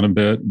slow down a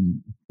bit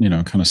and,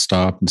 kind of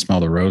stop and smell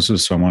the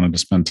roses. So I wanted to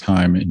spend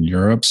time in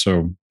Europe.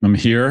 So I'm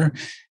here.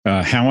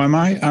 How am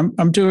I?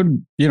 I'm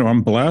doing,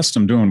 I'm blessed.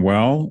 I'm doing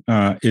well.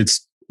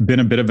 It's been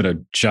a bit of an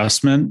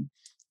adjustment.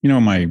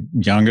 My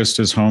youngest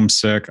is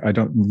homesick.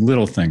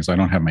 Little things. I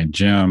don't have my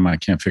gym. I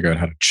can't figure out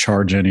how to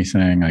charge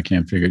anything. I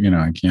can't figure,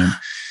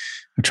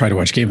 I tried to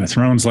watch Game of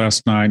Thrones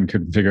last night and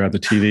couldn't figure out the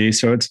TV.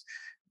 So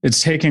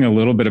it's taking a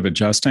little bit of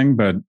adjusting,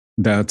 but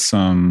that's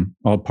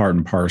all part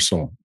and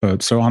parcel.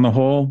 But so on the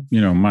whole,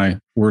 my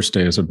worst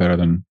days are better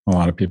than a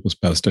lot of people's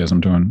best days. I'm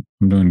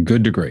doing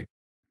good to great.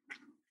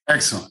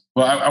 Excellent.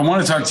 Well, I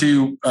want to talk to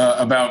you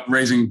about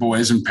raising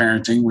boys and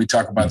parenting. We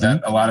talk about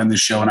that a lot in this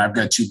show, and I've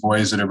got two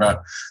boys that are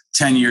about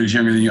 10 years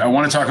younger than you. I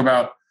want to talk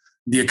about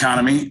the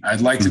economy.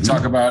 I'd like to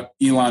talk about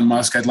Elon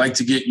Musk. I'd like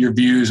to get your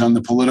views on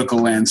the political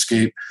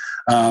landscape.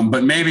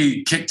 But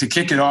maybe to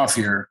kick it off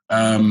here,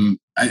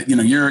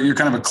 you're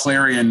kind of a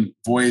clarion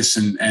voice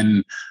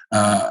and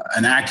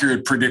an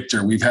accurate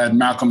predictor. We've had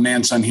Malcolm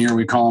Nance on here.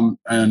 We call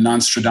him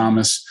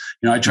Nostradamus.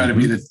 I try to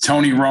be the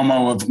Tony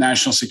Romo of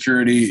national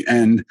security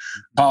and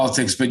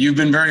politics, but you've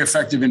been very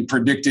effective in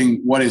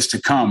predicting what is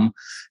to come.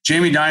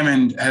 Jamie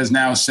Dimon has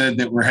now said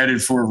that we're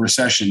headed for a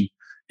recession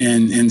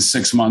in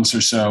 6 months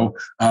or so.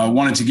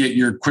 Wanted to get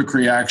your quick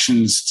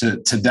reactions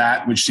to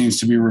that, which seems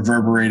to be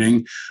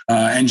reverberating,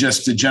 and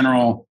just the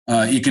general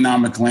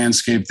economic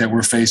landscape that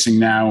we're facing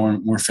now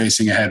and we're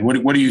facing ahead.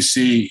 What do you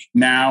see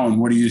now, and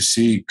what do you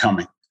see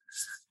coming?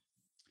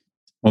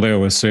 Well, they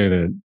always say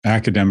that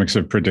academics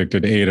have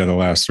predicted 8 of the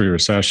last 3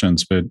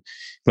 recessions, but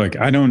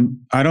I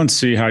don't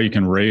see how you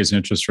can raise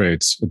interest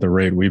rates at the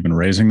rate we've been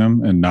raising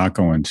them and not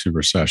go into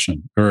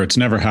recession, or it's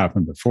never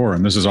happened before.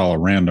 And this is all a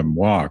random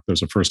walk.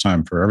 There's a first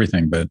time for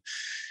everything, but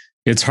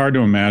it's hard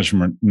to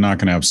imagine we're not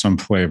going to have some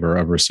flavor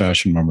of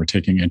recession when we're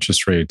taking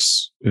interest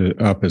rates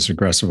up as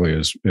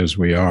aggressively as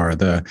we are.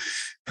 The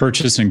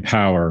purchasing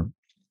power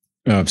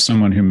of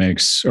someone who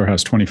makes or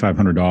has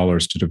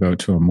 $2,500 to devote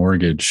to a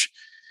mortgage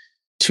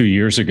 2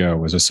 years ago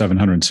was a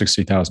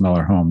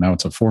 $760,000 home. Now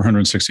it's a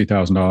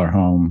 $460,000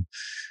 home.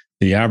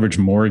 The average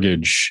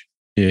mortgage,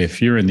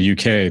 if you're in the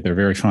UK, they're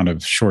very fond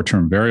of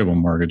short-term variable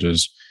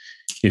mortgages.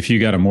 If you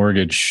got a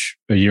mortgage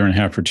a year and a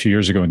half or 2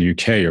 years ago in the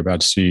UK, you're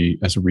about to see,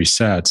 as it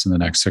resets in the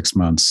next 6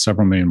 months,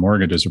 several million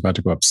mortgages are about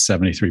to go up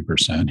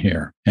 73%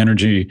 here.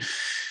 Energy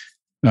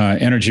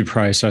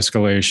price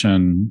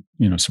escalation,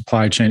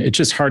 supply chain. It's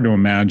just hard to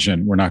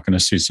imagine we're not going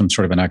to see some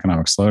sort of an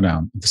economic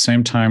slowdown. At the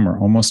same time, we're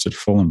almost at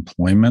full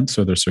employment.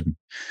 So there's some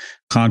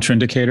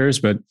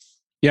contraindicators. But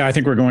yeah, I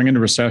think we're going into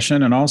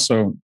recession. And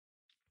also,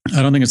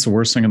 I don't think it's the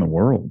worst thing in the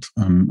world.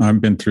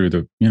 I've been through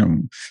the,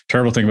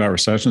 terrible thing about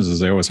recessions is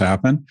they always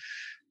happen.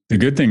 The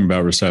good thing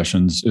about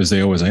recessions is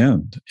they always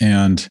end.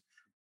 And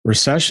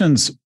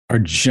recessions are,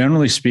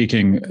 generally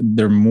speaking,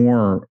 they're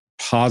more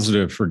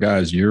positive for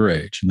guys your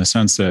age in the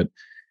sense that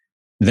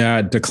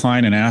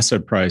decline in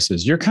asset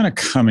prices, you're kind of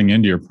coming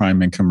into your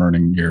prime income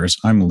earning years.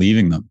 I'm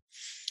leaving them.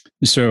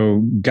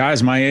 So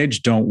guys my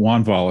age don't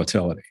want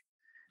volatility.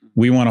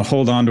 We want to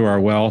hold on to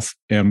our wealth,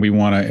 and we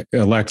want to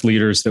elect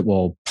leaders that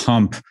will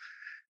pump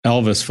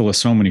Elvis full of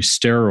so many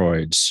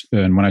steroids.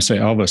 And when I say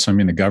Elvis, I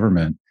mean the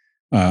government.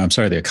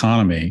 The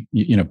economy,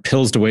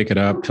 pills to wake it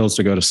up, pills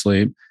to go to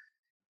sleep.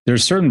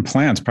 There's certain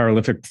plants,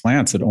 pyrolytic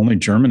plants, that only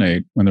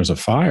germinate when there's a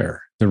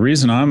fire. The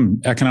reason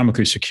I'm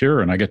economically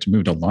secure and I get to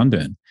move to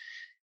London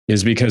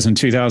is because in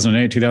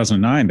 2008,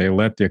 2009, they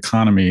let the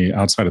economy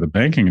outside of the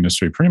banking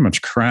industry pretty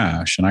much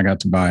crash. And I got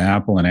to buy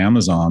Apple and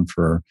Amazon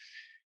for,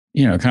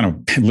 kind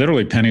of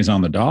literally pennies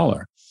on the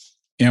dollar.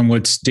 And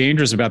what's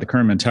dangerous about the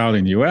current mentality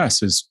in the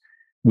US is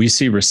we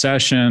see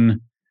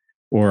recession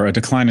or a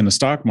decline in the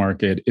stock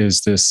market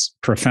is this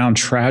profound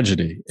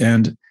tragedy.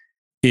 And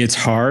it's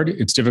hard,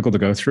 it's difficult to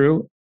go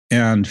through.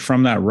 And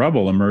from that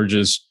rubble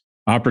emerges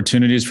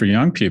opportunities for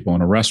young people.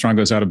 When a restaurant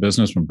goes out of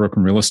business, when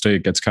Brooklyn real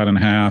estate gets cut in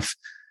half,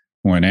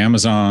 when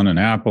Amazon and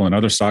Apple and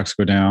other stocks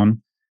go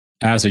down,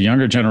 as a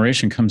younger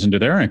generation comes into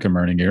their income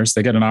earning years,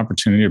 they get an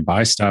opportunity to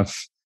buy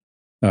stuff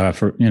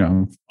for,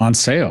 on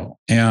sale.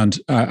 And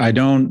I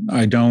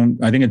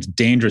think it's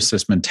dangerous,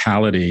 this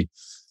mentality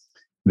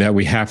that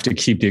we have to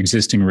keep the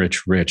existing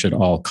rich at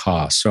all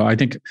costs. So I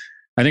think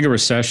a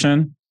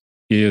recession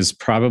is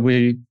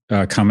probably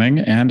coming,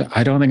 and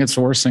I don't think it's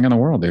the worst thing in the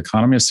world. The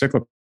economy is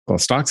cyclical.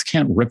 Stocks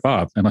can't rip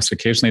up unless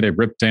occasionally they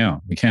rip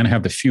down. We can't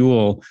have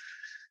the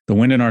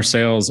wind in our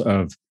sails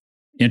of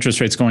interest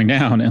rates going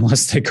down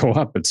unless they go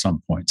up at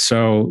some point.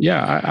 So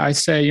yeah, I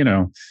say,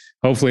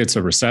 hopefully it's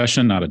a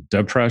recession, not a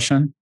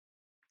depression,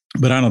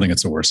 but I don't think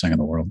it's the worst thing in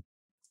the world.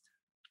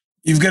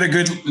 You've got a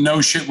good no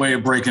shit way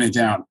of breaking it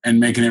down and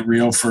making it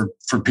real for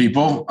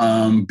people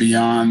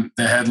beyond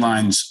the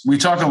headlines. We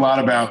talk a lot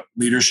about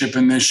leadership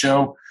in this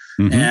show.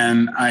 Mm-hmm.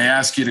 And I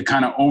ask you to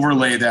kind of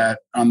overlay that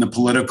on the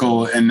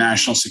political and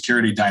national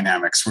security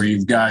dynamics, where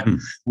you've got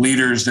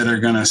leaders that are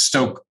going to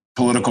stoke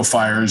political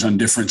fires on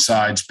different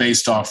sides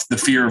based off the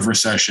fear of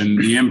recession,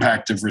 the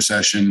impact of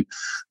recession,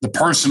 the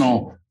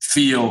personal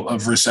feel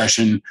of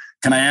recession.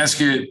 Can I ask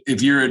you,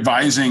 if you're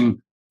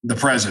advising the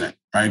president,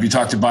 right? If you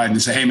talk to Biden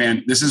and say, hey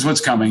man, this is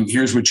what's coming,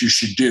 here's what you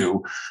should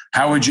do.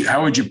 How would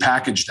you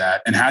package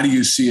that? And how do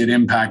you see it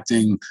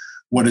impacting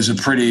what is a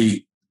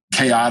pretty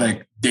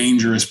chaotic,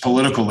 dangerous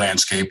political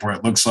landscape where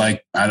it looks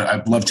like,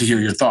 I'd love to hear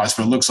your thoughts,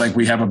 but it looks like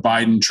we have a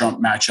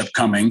Biden-Trump matchup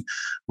coming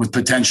with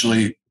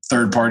potentially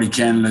third-party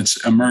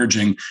candidates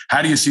emerging.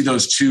 How do you see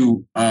those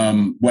two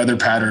weather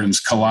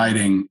patterns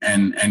colliding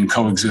and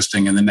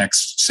coexisting in the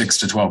next 6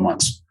 to 12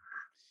 months?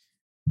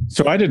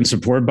 So I didn't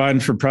support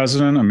Biden for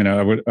president. I mean,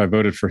 I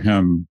voted for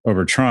him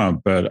over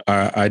Trump, but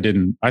I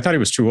didn't. I thought he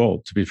was too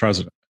old to be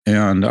president,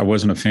 and I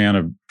wasn't a fan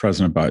of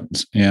President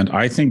Biden's. And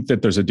I think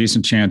that there's a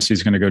decent chance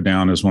he's going to go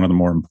down as one of the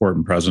more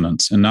important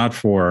presidents, and not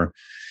for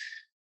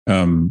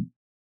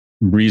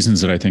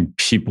reasons that I think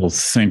people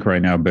think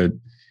right now. But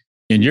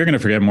and you're going to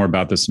forget more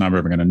about this than I'm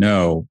ever going to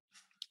know.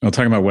 I'll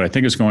talk about what I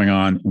think is going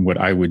on and what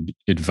I would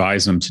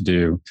advise them to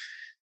do.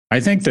 I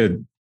think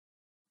that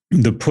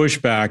the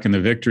pushback and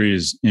the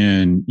victories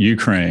in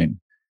Ukraine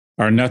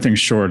are nothing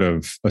short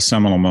of a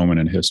seminal moment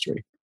in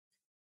history.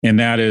 And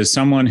that is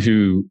someone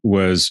who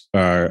was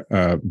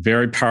a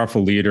very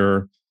powerful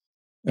leader,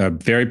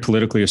 very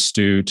politically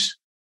astute,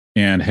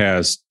 and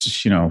has,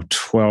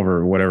 12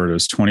 or whatever it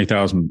is,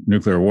 20,000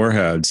 nuclear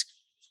warheads,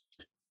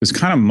 is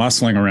kind of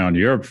muscling around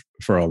Europe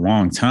for a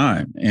long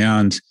time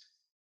and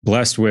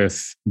blessed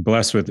with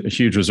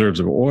huge reserves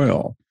of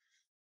oil.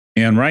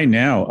 And right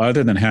now,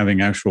 other than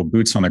having actual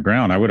boots on the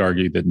ground, I would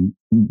argue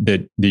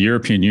that the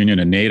European Union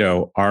and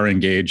NATO are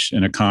engaged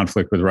in a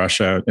conflict with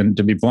Russia. And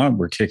to be blunt,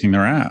 we're kicking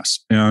their ass.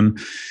 And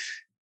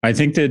I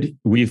think that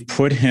we've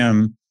put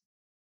him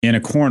in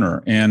a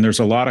corner. And there's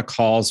a lot of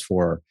calls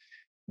for,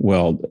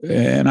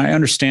 and I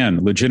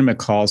understand legitimate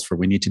calls for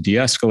we need to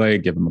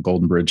de-escalate, give him a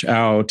golden bridge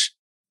out.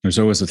 There's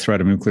always a threat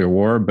of nuclear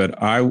war.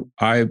 But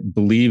I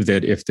believe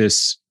that if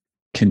this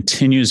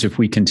continues, if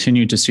we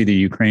continue to see the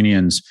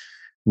Ukrainians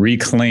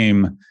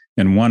reclaim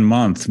in 1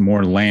 month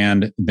more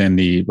land than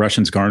the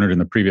Russians garnered in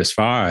the previous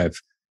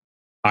 5,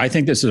 I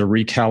think this is a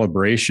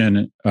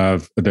recalibration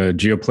of the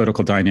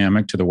geopolitical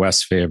dynamic to the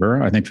West's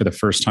favor. I think for the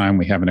first time,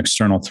 we have an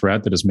external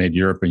threat that has made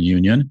Europe a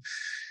union.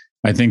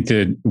 I think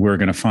that we're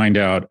going to find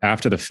out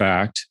after the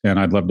fact, and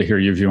I'd love to hear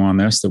your view on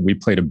this, that we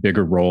played a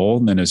bigger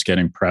role than is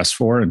getting pressed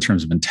for in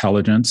terms of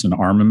intelligence and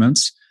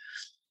armaments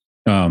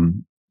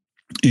and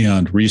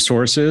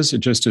resources,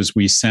 just as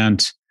we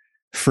sent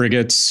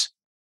frigates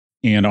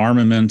and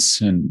armaments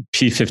and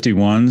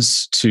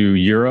P-51s to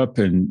Europe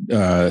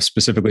and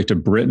specifically to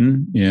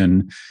Britain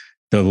in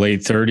the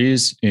late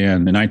 30s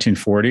and in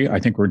 1940. I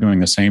think we're doing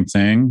the same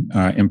thing,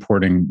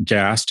 importing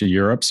gas to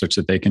Europe such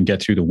that they can get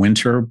through the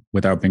winter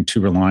without being too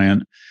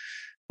reliant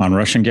on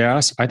Russian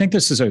gas. I think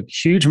this is a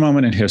huge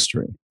moment in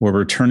history where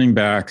we're turning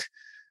back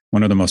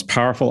one of the most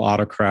powerful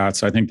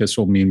autocrats. I think this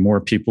will mean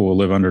more people will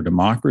live under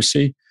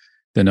democracy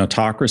than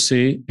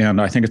autocracy. And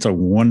I think it's a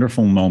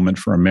wonderful moment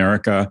for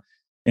America.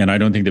 And I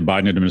don't think the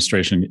Biden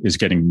administration is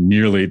getting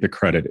nearly the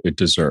credit it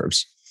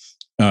deserves.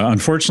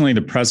 Unfortunately,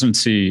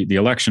 the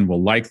election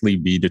will likely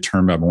be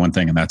determined by one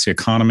thing, and that's the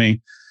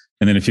economy.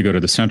 And then if you go to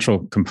the central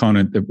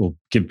component that will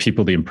give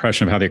people the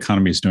impression of how the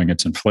economy is doing,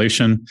 it's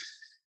inflation.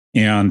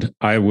 And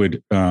I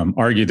would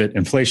argue that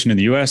inflation in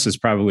the US is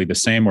probably the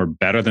same or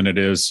better than it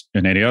is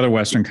in any other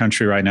Western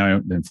country right now.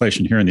 The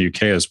inflation here in the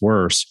UK is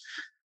worse.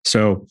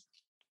 So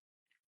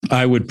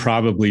I would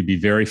probably be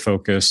very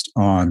focused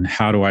on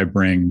how do I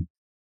bring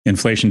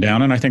inflation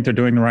down? And I think they're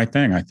doing the right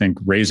thing. I think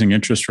raising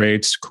interest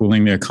rates,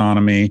 cooling the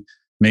economy,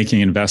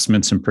 making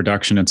investments in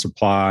production and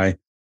supply.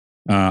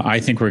 I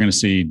think we're going to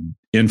see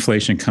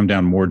inflation come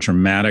down more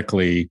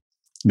dramatically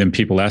than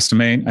people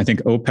estimate. I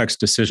think OPEC's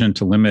decision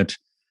to limit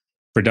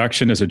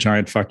production is a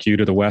giant fuck you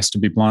to the West, to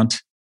be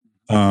blunt,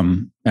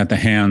 at the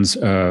hands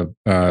of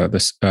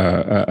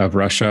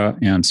Russia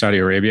and Saudi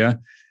Arabia.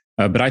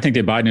 But I think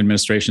the Biden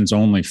administration's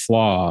only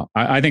flaw,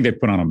 I think they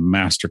put on a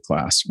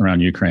masterclass around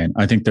Ukraine.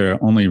 I think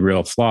their only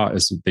real flaw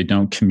is that they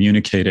don't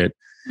communicate it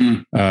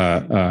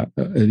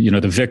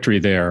the victory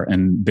there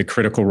and the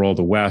critical role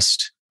the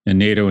West and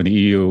NATO and the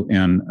EU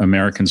and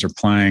Americans are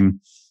playing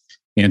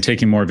and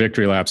taking more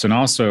victory laps, and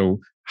also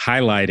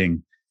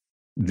highlighting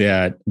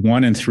that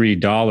 $1 in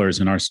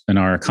 $3 in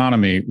our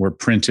economy were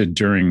printed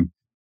during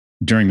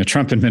the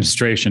Trump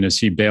administration as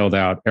he bailed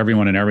out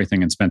everyone and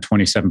everything and spent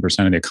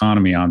 27% of the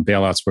economy on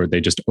bailouts where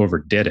they just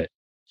overdid it.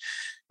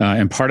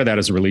 And part of that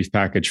is a relief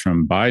package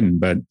from Biden,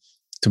 but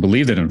to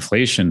believe that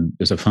inflation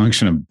is a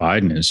function of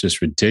Biden is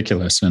just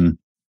ridiculous. And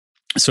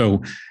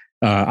so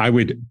I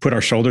would put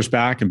our shoulders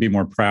back and be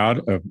more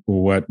proud of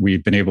what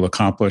we've been able to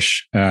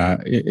accomplish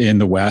in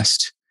the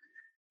West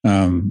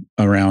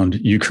around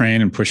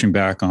Ukraine and pushing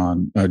back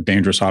on a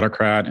dangerous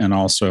autocrat. And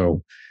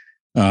also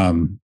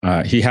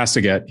he has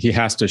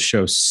to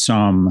show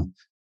some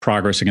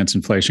progress against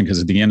inflation,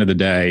 because at the end of the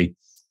day,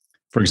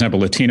 for example,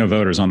 Latino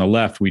voters on the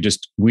left, we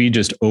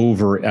just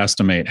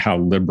overestimate how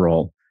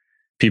liberal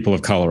people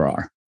of color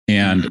are.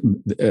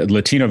 And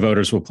Latino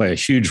voters will play a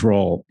huge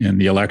role in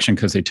the election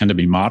because they tend to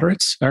be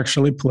moderates,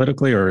 actually,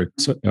 politically or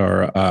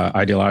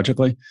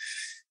ideologically.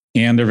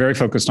 And they're very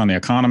focused on the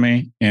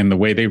economy, and the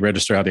way they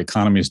register how the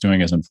economy is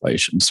doing is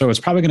inflation. So it's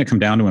probably going to come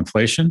down to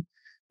inflation,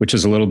 which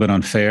is a little bit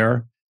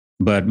unfair.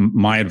 But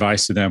my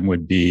advice to them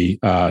would be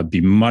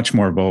much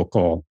more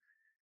vocal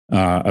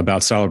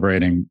about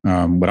celebrating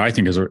what I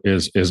think is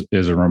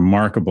a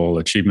remarkable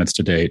achievements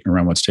to date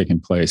around what's taking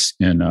place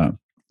in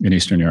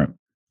Eastern Europe.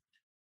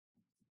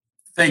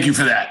 Thank you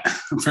for that.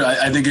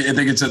 I think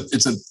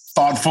it's a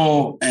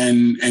thoughtful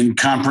and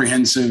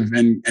comprehensive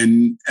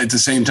and at the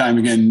same time,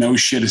 again, no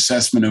shit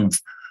assessment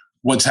of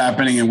what's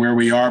happening and where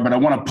we are. But I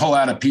want to pull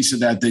out a piece of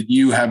that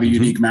you have a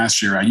unique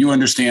mastery around. You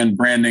understand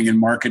branding and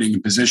marketing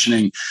and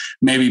positioning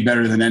maybe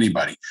better than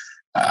anybody.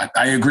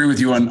 I agree with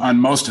you on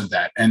most of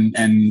that. And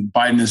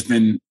Biden has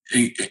been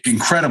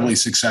incredibly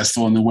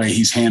successful in the way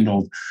he's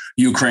handled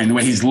Ukraine, the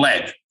way he's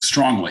led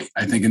strongly,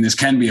 I think, and this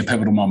can be a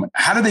pivotal moment.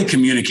 How do they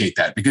communicate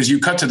that? Because you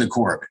cut to the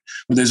core of it,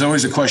 but there's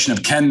always a question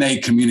of, can they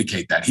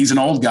communicate that? He's an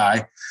old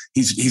guy.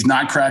 He's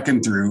not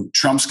cracking through.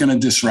 Trump's going to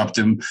disrupt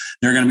him.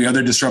 There are going to be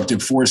other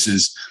disruptive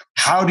forces.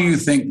 How do you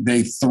think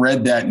they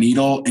thread that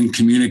needle and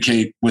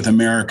communicate with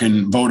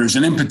American voters?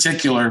 And in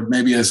particular,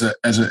 maybe as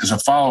a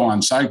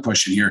follow-on side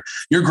question here,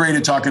 you're great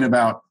at talking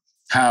about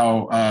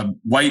how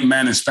white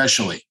men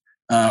especially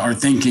are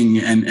thinking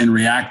and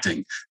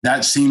reacting.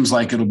 That seems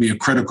like it'll be a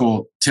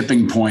critical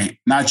tipping point,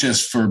 not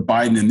just for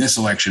Biden in this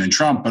election and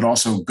Trump, but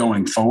also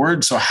going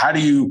forward. So how do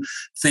you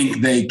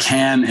think they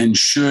can and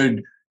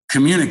should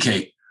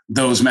communicate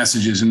those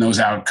messages and those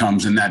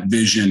outcomes and that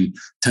vision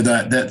to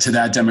that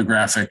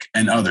demographic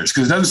and others?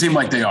 Because it doesn't seem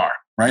like they are,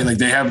 right? Like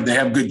they have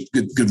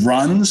good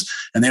runs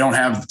and they don't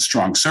have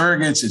strong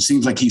surrogates. It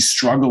seems like he's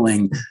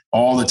struggling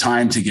all the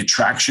time to get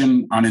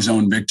traction on his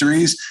own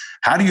victories.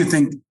 How do you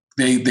think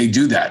they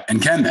do that, and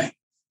can they?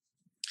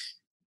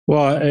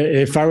 Well,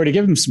 if I were to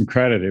give them some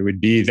credit, it would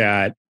be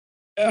that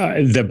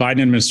the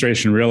Biden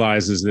administration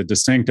realizes the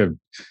distinctive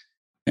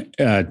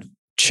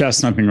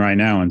chest thumping right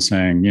now and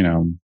saying,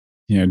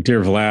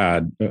 dear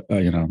Vlad,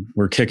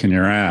 we're kicking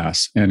your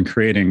ass, and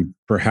creating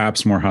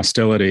perhaps more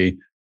hostility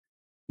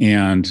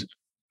and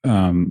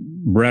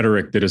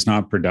rhetoric that is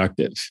not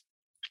productive.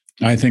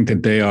 I think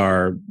that they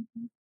are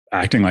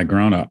acting like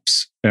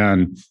grown-ups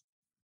and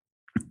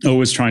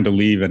always trying to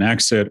leave an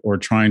exit or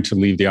trying to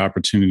leave the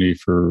opportunity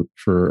for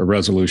a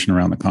resolution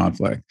around the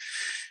conflict.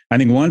 I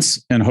think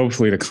once, and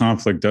hopefully the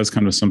conflict does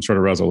come to some sort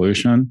of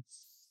resolution,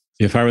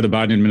 if I were the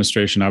Biden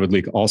administration, I would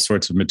leak all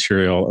sorts of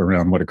material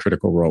around what a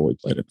critical role we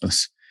played in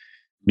this.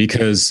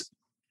 Because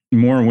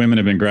more women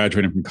have been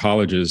graduating from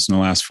colleges in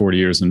the last 40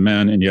 years than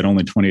men, and yet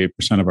only 28%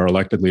 of our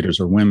elected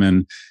leaders are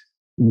women.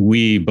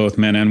 We, both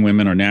men and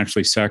women, are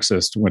naturally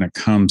sexist when it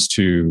comes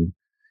to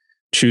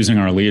choosing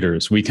our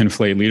leaders. We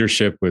conflate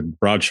leadership with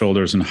broad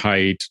shoulders and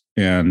height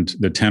and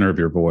the tenor of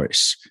your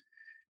voice.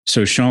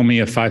 So show me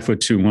a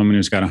 5'2" woman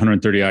who's got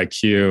 130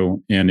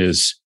 IQ and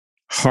is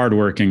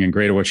hardworking and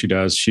great at what she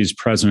does. She's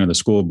president of the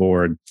school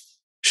board.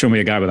 Show me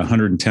a guy with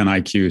 110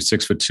 IQ,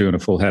 6'2", and a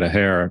full head of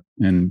hair,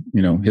 and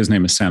his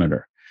name is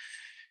Senator.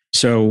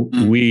 So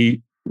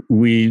we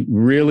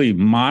really,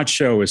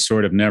 macho is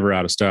sort of never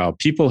out of style.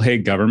 People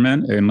hate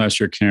government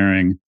unless you're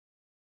carrying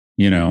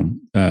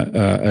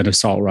an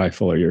assault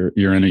rifle or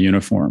you're in a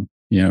uniform.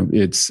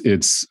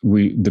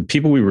 The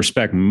people we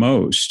respect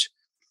most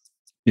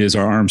is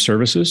our armed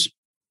services.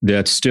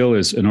 That still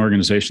is an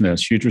organization that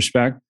has huge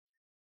respect.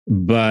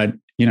 But,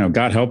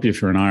 God help you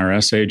if you're an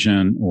IRS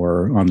agent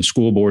or on the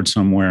school board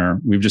somewhere.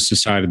 We've just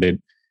decided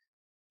that,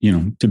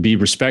 to be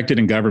respected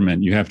in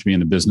government, you have to be in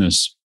the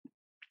business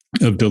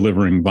of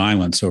delivering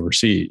violence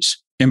overseas.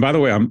 And by the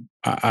way,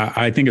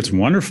 I think it's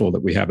wonderful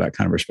that we have that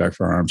kind of respect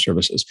for our armed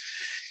services.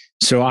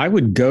 So I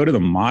would go to the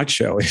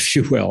macho, if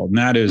you will. And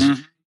that is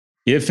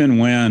if and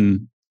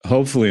when,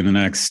 hopefully in the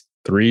next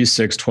 3,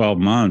 6, 12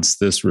 months,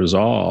 this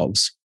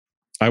resolves,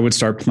 I would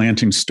start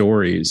planting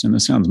stories. And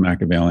this sounds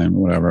Machiavellian,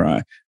 whatever.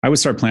 I would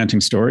start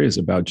planting stories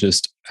about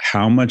just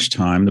how much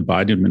time the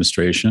Biden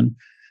administration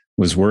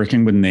was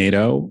working with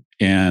NATO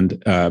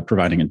and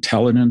providing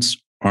intelligence,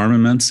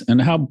 armaments,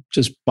 and how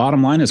just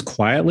bottom line is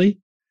quietly,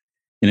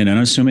 in an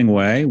unassuming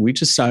way, we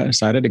just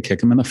decided to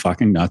kick him in the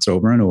fucking nuts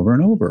over and over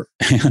and over.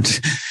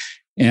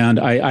 And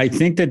I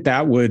think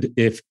that would,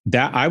 if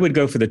that, I would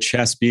go for the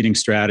chest beating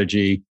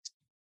strategy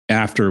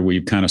after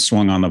we've kind of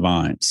swung on the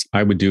vines.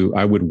 I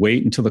would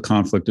wait until the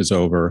conflict is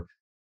over,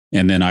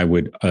 and then I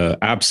would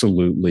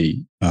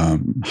absolutely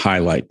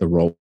highlight the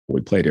role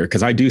we played here.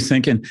 Because I do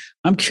think, and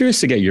I'm curious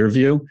to get your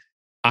view,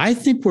 I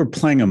think we're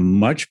playing a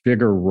much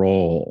bigger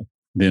role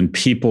than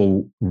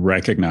people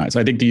recognize.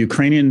 I think the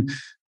Ukrainian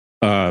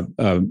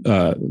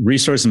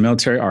resources and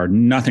military are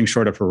nothing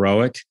short of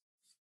heroic.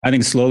 I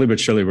think slowly but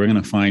surely we're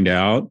going to find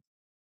out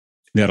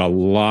that a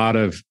lot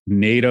of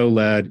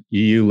NATO-led,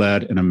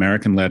 EU-led, and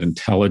American-led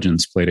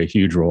intelligence played a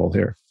huge role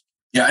here.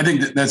 Yeah, I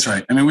think that's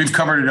right. I mean, we've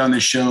covered it on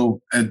this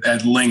show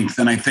at length,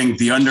 and I think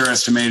the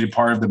underestimated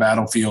part of the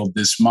battlefield,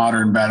 this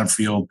modern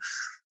battlefield,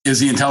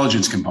 is the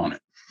intelligence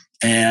component.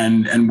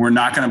 And we're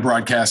not going to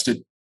broadcast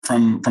it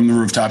from the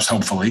rooftops,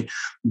 hopefully,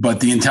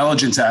 but the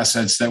intelligence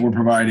assets that we're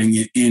providing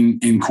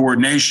in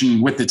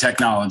coordination with the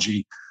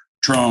technology,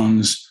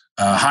 drones,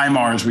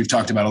 HIMARS, we've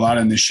talked about a lot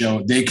in this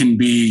show, they can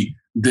be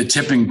the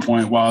tipping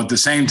point, while at the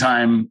same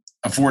time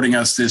affording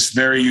us this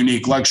very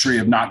unique luxury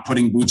of not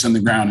putting boots on the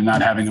ground and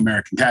not having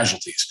American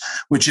casualties,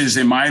 which is,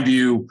 in my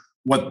view,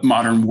 what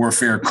modern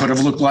warfare could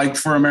have looked like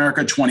for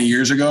America 20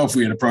 years ago if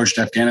we had approached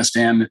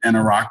Afghanistan and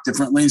Iraq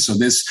differently. So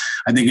this,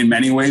 I think, in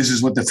many ways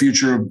is what the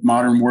future of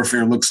modern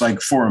warfare looks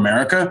like for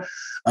America.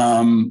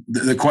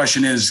 The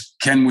question is,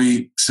 can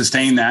we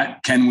sustain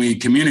that? Can we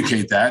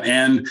communicate that?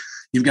 And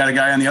you've got a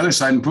guy on the other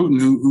side in Putin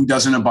who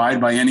doesn't abide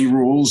by any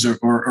rules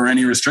or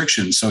any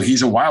restrictions. So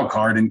he's a wild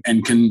card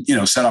and can,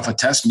 set off a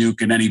test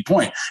nuke at any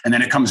point. And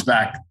then it comes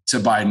back to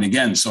Biden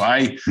again. So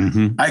I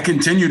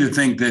continue to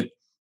think that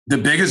the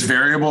biggest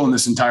variable in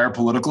this entire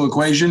political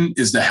equation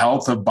is the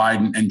health of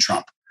Biden and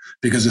Trump,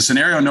 because the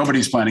scenario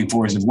nobody's planning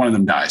for is if one of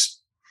them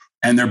dies.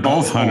 And they're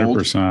both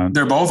 100%. Old.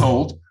 They're both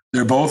old.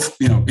 They're both,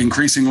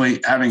 increasingly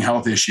having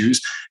health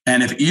issues.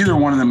 And if either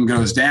one of them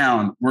goes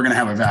down, we're going to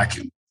have a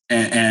vacuum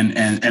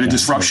and a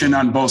disruption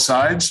on both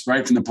sides,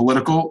 right, from the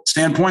political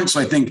standpoint. So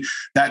I think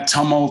that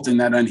tumult and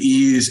that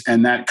unease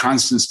and that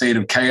constant state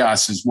of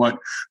chaos is what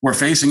we're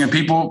facing. And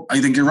people, I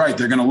think you're right,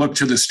 they're going to look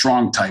to the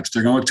strong types.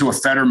 They're going to look to a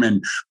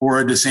Fetterman or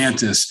a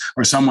DeSantis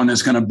or someone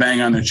that's going to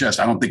bang on their chest.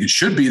 I don't think it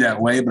should be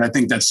that way, but I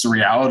think that's the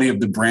reality of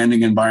the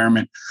branding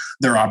environment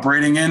they're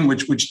operating in,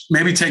 which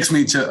maybe takes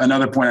me to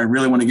another point I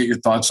really want to get your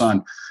thoughts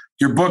on.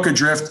 Your book,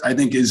 Adrift, I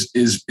think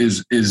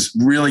is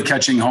really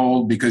catching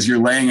hold because you're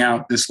laying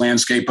out this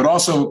landscape, but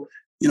also,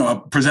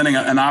 presenting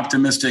an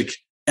optimistic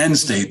end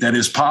state that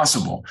is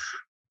possible.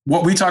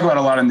 What we talk about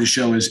a lot in this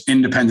show is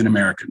independent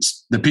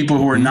Americans, the people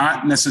who are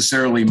not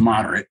necessarily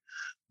moderate,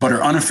 but are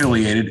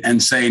unaffiliated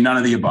and say none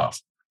of the above.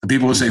 The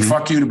people who say,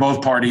 fuck you to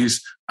both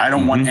parties. I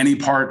don't want any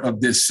part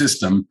of this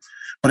system.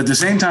 But at the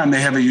same time,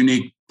 they have a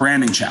unique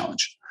branding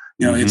challenge.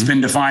 It's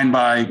been defined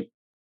by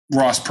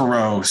Ross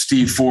Perot,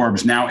 Steve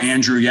Forbes, now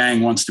Andrew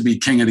Yang wants to be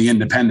king of the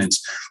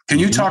independents. Can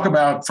you talk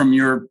about, from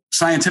your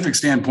scientific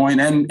standpoint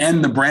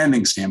and the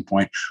branding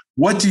standpoint,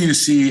 what do you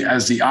see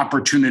as the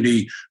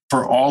opportunity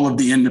for all of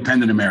the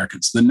independent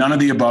Americans, the none of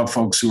the above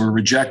folks who are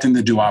rejecting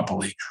the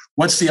duopoly?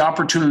 What's the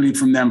opportunity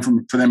for them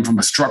from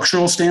a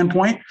structural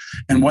standpoint?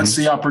 And what's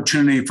the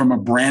opportunity from a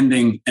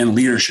branding and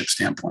leadership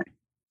standpoint?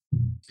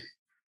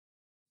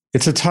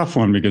 It's a tough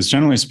one because,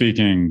 generally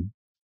speaking,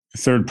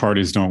 third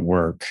parties don't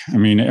work. I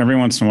mean, every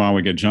once in a while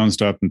we get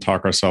jonesed up and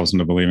talk ourselves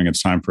into believing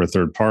it's time for a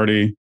third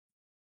party,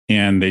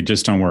 and they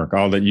just don't work.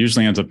 All that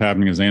usually ends up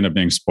happening is they end up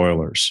being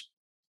spoilers.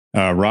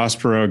 Ross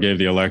Perot gave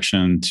the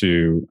election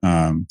to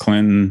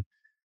Clinton.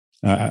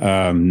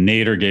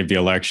 Nader gave the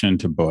election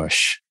to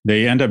Bush.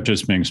 They end up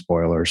just being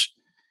spoilers.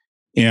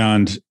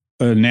 And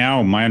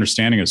now my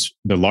understanding is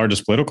the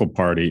largest political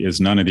party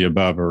is none of the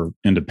above or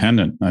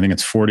independent. I think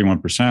it's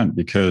 41%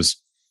 because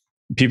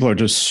people are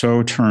just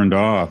so turned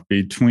off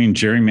between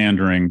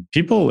gerrymandering.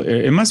 People,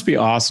 it must be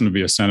awesome to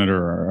be a senator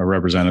or a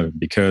representative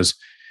because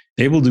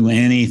they will do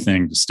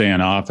anything to stay in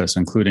office,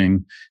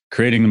 including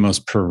creating the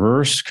most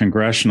perverse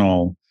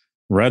congressional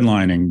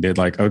redlining. They'd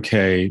like,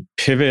 okay,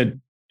 pivot.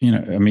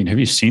 Have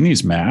you seen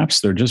these maps?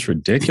 They're just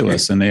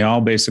ridiculous. And they all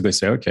basically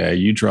say, okay,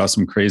 you draw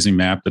some crazy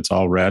map that's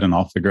all red and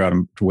I'll figure out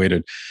a way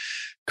to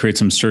create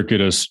some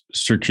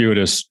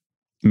circuitous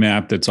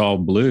map that's all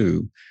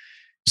blue.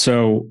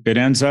 So it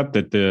ends up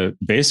that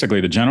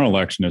basically the general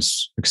election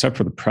is, except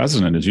for the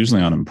president, is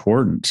usually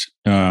unimportant,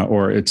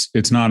 or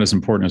it's not as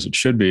important as it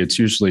should be. It's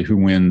usually who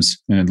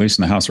wins, and at least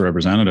in the House of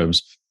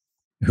Representatives,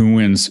 who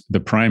wins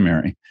the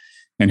primary,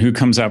 and who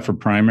comes out for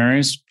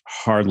primaries,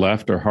 hard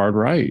left or hard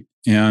right.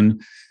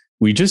 And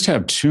we just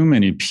have too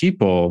many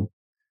people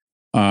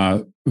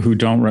who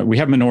don't. We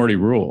have minority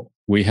rule.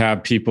 We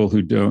have people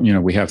who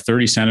don't. We have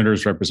 30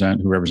 senators who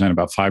represent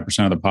about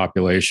 5% of the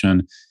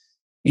population,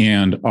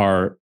 and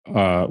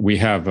we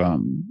have,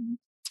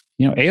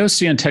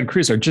 AOC and Ted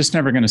Cruz are just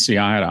never going to see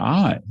eye to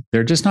eye.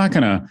 They're just not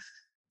going to,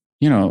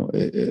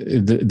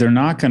 they're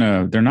not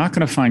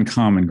gonna find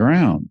common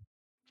ground.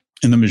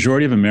 And the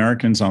majority of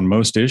Americans on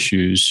most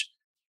issues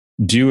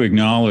do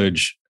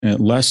acknowledge,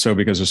 less so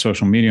because of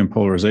social media and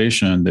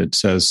polarization that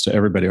says to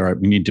everybody, all right,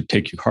 we need to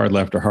take you hard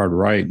left or hard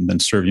right, and then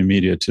serve you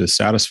media to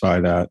satisfy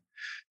that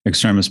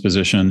extremist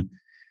position.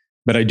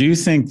 But I do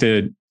think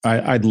that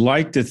I'd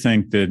like to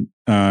think that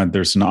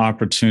there's an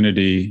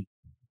opportunity,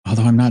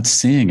 although I'm not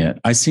seeing it.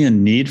 I see a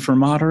need for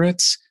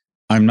moderates.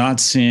 I'm not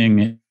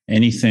seeing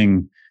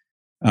anything.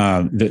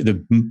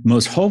 The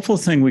most hopeful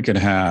thing we could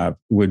have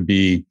would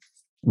be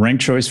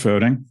ranked choice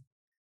voting.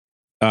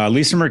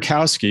 Lisa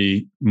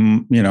Murkowski,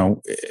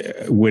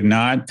 would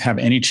not have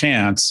any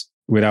chance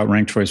without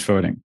ranked choice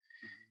voting.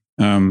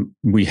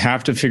 We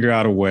have to figure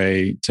out a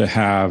way to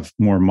have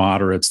more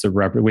moderates.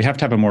 We have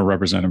to have a more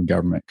representative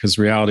government, because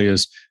the reality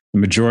is the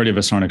majority of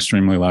us aren't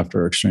extremely left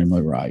or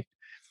extremely right.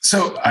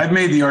 So I've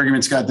made the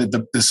argument, Scott,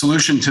 that the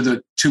solution to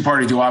the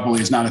two-party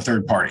duopoly is not a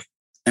third party.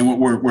 And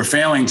what we're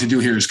failing to do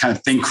here is kind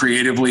of think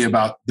creatively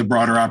about the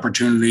broader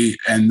opportunity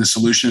and the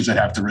solutions that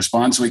have to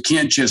respond. So it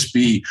can't just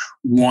be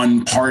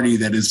one party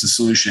that is the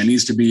solution. It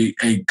needs to be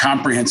a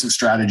comprehensive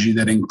strategy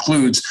that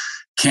includes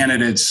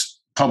candidates,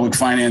 public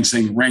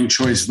financing, ranked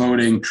choice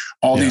voting,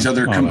 all these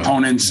other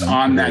components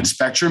on that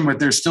spectrum. But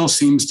there still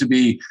seems to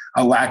be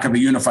a lack of a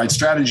unified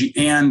strategy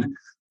and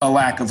a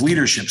lack of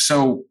leadership.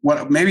 So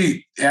what,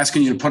 maybe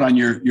asking you to put on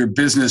your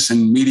business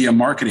and media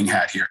marketing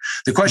hat here.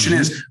 The question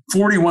is,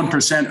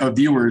 41% of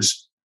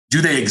viewers,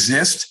 do they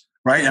exist?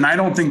 Right. And I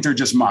don't think they're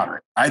just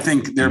moderate. I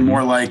think they're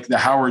more like the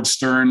Howard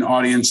Stern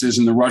audiences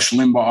and the Rush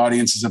Limbaugh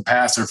audiences of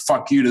past, or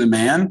fuck you to the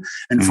man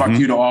and fuck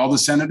you to all the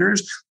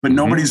senators. But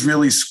nobody's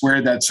really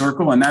squared that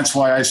circle. And that's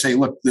why I say,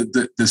 look,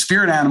 the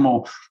spirit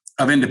animal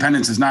of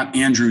independence is not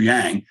Andrew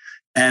Yang.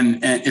 And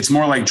it's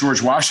more like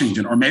George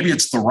Washington, or maybe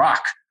it's The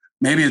Rock.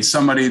 Maybe it's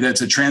somebody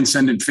that's a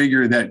transcendent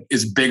figure that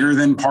is bigger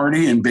than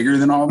party and bigger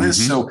than all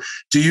this. So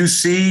do you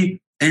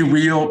see a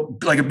real,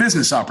 like a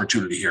business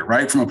opportunity here,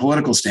 right? From a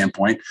political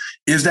standpoint,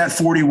 is that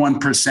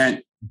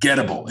 41%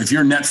 gettable? If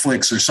you're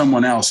Netflix or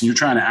someone else and you're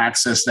trying to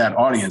access that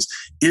audience,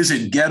 is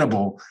it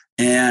gettable?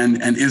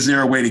 And is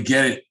there a way to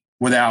get it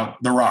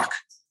without The Rock?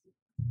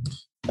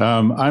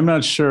 I'm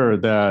not sure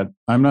that,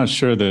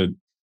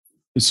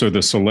 so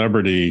the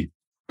celebrity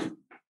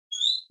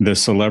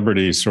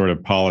sort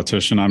of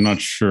politician, I'm not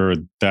sure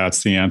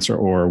that's the answer,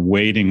 or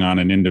waiting on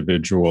an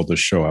individual to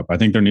show up. I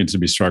think there needs to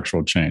be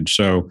structural change.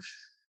 So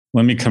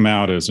let me come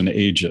out as an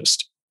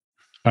ageist.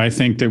 I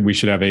think that we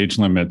should have age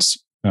limits,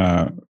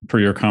 per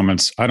your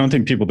comments. I don't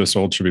think people this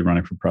old should be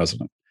running for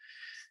president.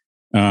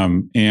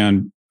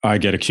 And I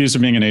get accused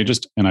of being an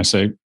ageist, and I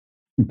say,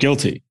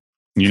 guilty.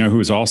 You know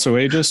who's also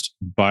ageist?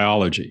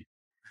 Biology.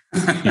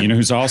 You know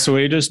who's also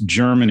ageist?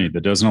 Germany, that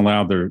doesn't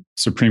allow their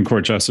Supreme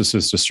Court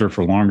justices to serve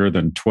for longer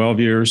than 12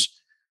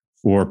 years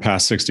or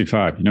past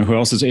 65. You know who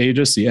else is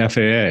ageist? The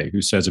FAA,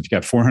 who says if you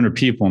got 400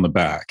 people in the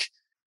back,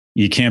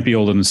 you can't be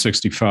older than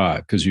 65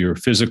 because your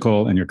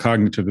physical and your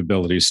cognitive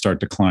abilities start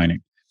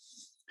declining.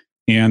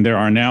 And there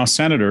are now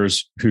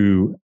senators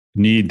who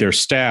need their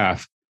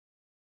staff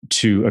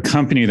to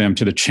accompany them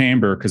to the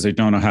chamber because they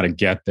don't know how to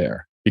get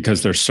there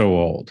because they're so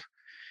old.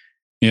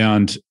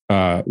 And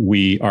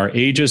we are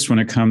ageist when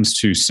it comes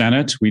to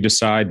Senate. We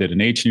decide that an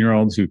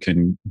 18-year-old who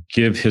can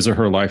give his or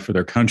her life for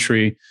their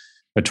country,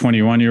 a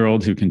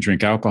 21-year-old who can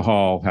drink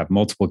alcohol, have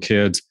multiple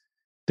kids,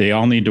 they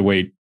all need to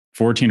wait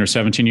 14 or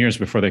 17 years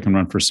before they can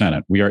run for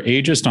Senate. We are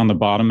ageist on the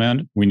bottom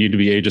end. We need to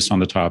be ageist on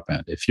the top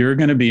end. If you're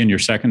going to be in your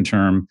second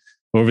term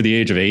over the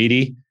age of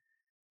 80,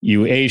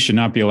 you A, should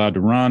not be allowed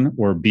to run,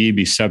 or B,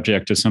 be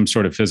subject to some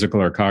sort of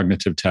physical or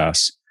cognitive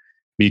tests,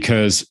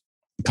 because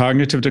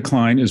cognitive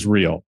decline is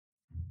real.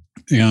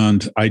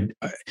 And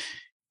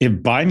if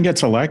Biden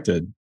gets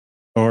elected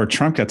or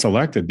Trump gets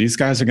elected, these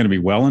guys are going to be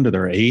well into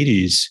their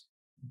 80s,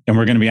 and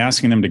we're going to be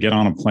asking them to get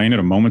on a plane at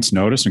a moment's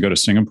notice and go to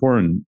Singapore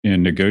and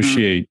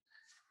negotiate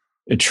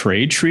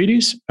trade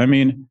treaties. I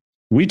mean,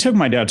 we took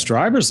my dad's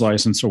driver's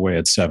license away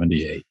at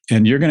 78,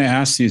 and you're going to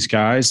ask these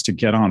guys to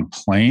get on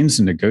planes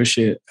and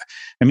negotiate.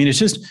 I mean, it's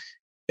just,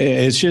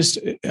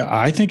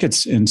 I think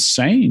it's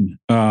insane.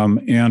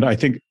 And I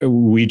think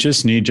we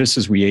just need, just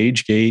as we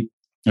age gate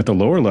at the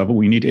lower level,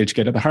 we need to age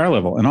gate at the higher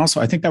level. And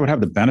also, I think that would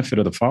have the benefit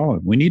of the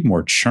following. We need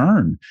more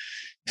churn.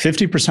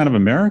 50% of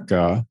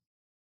America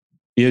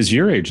is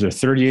your age. They're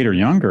 38 or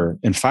younger.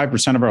 And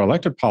 5% of our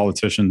elected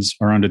politicians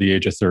are under the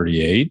age of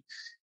 38.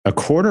 A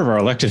quarter of our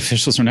elected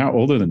officials are now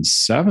older than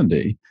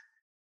 70.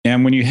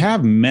 And when you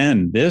have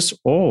men this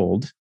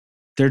old,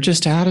 they're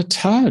just out of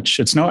touch.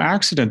 It's no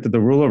accident that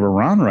the ruler of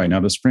Iran right now,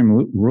 the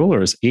supreme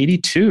ruler, is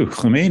 82,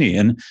 Khomeini.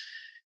 And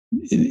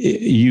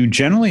you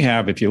generally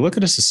have, if you look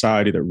at a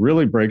society that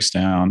really breaks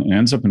down and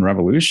ends up in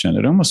revolution,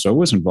 it almost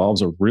always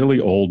involves a really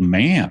old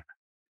man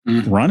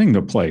running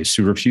the place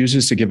who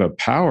refuses to give up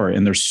power.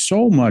 And there's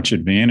so much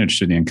advantage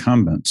to the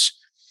incumbents.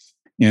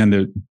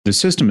 And the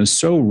system is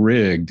so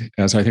rigged,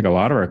 as I think a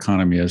lot of our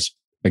economy is,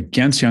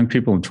 against young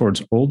people and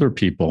towards older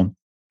people.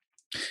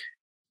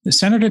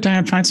 Senator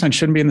Dianne Feinstein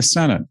shouldn't be in the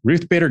Senate.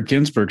 Ruth Bader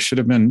Ginsburg should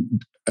have been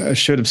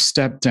should have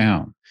stepped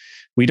down.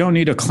 We don't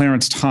need a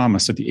Clarence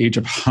Thomas at the age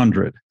of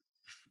 100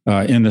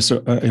 on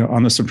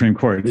the Supreme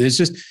Court. It's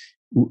just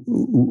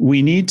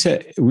we need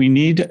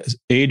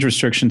age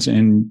restrictions.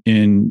 In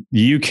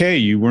the UK,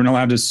 you weren't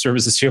allowed to serve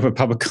as the CEO of a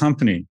public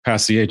company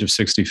past the age of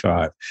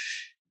 65.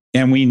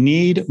 And we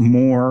need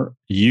more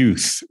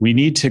youth. We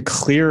need to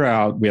clear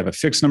out, we have a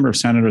fixed number of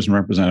senators and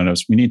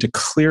representatives. We need to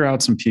clear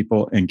out some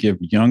people and give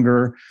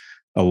younger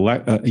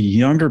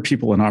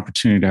people an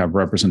opportunity to have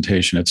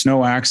representation. It's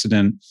no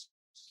accident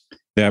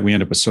that we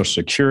end up with Social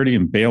Security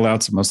and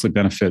bailouts that mostly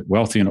benefit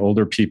wealthy and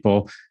older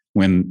people,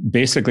 when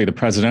basically the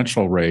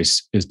presidential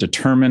race is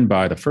determined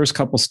by the first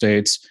couple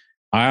states,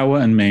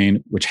 Iowa and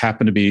Maine, which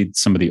happen to be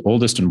some of the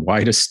oldest and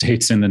whitest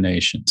states in the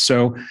nation.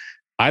 So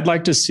I'd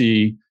like to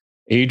see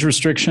age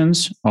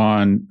restrictions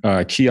on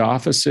key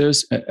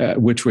offices,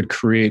 which would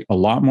create a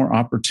lot more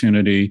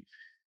opportunity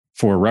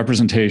for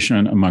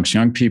representation amongst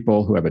young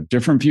people who have a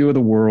different view of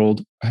the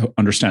world, who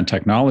understand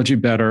technology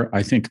better,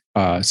 I think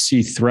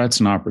see threats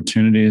and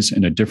opportunities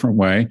in a different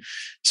way.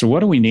 So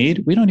what do we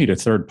need? We don't need a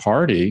third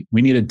party.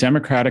 We need a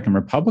Democratic and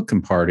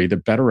Republican Party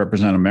that better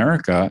represent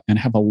America and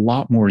have a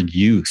lot more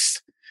youth.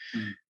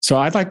 So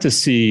I'd like to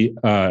see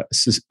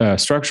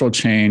structural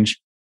change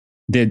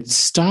that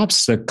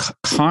stops the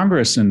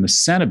Congress and the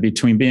Senate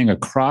between being a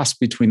cross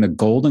between the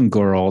Golden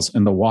Girls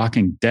and the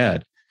Walking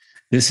Dead.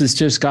 This has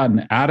just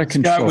gotten out of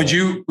control.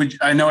 Scott,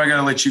 I know I got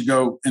to let you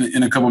go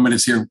in a couple of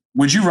minutes here.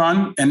 Would you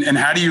run? And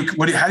how do you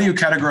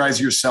categorize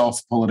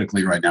yourself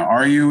politically right now?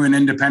 Are you an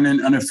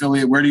independent,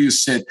 unaffiliated? Where do you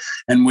sit?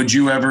 And would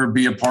you ever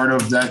be a part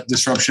of that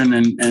disruption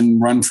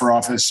and run for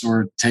office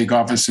or take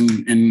office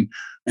in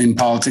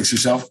politics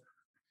yourself?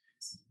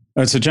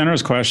 It's a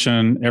generous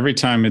question. Every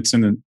time it's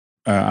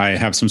I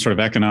have some sort of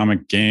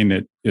economic gain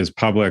that is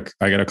public,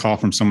 I get a call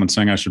from someone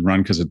saying I should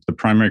run because the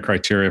primary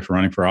criteria for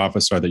running for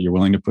office are that you're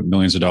willing to put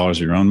millions of dollars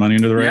of your own money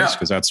into the race,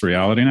 because that's the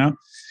reality now.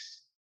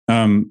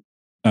 I'm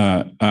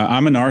a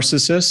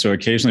narcissist, so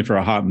occasionally for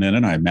a hot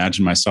minute, I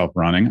imagine myself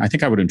running. I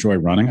think I would enjoy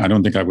running. I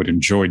don't think I would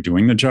enjoy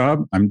doing the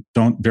job. I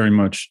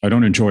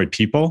don't enjoy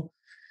people.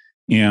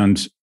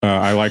 And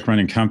I like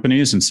running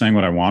companies and saying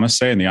what I want to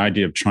say. And the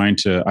idea of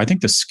I think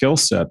the skill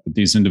set that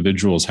these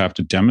individuals have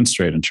to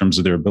demonstrate in terms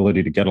of their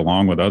ability to get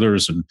along with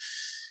others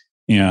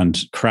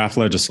and craft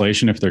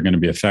legislation, if they're going to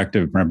be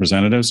effective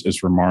representatives,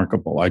 is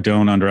remarkable. I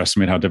don't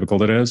underestimate how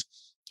difficult it is.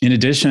 In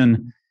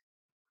addition,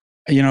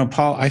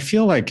 Paul, I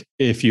feel like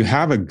if you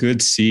have a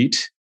good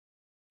seat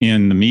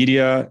in the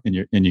media and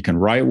you can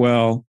write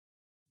well,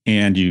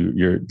 and you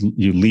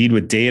lead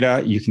with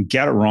data, you can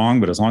get it wrong,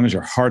 but as long as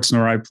your heart's in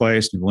the right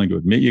place and you're willing to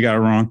admit you got it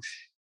wrong,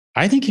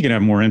 I think you can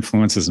have more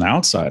influence as an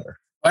outsider.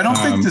 I don't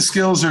think the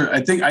skills are,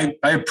 I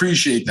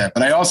appreciate that,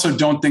 but I also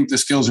don't think the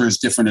skills are as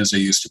different as they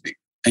used to be.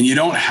 And you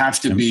don't have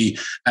to be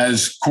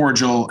as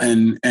cordial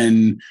and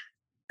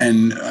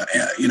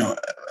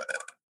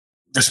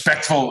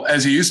respectful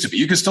as you used to be.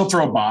 You can still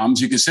throw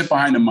bombs. You can sit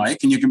behind a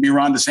mic and you can be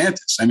Ron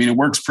DeSantis. I mean, it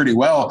works pretty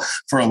well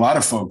for a lot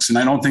of folks. And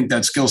I don't think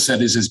that skill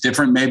set is as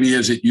different maybe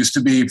as it used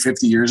to be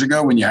 50 years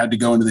ago when you had to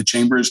go into the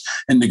chambers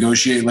and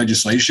negotiate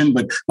legislation.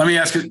 But let me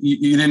ask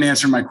you didn't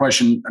answer my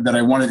question that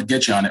I wanted to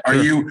get you on it. Are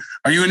you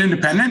an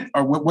independent,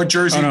 or what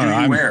jersey do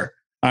you wear?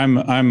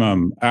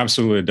 I'm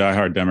absolutely a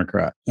diehard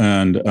Democrat,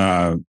 and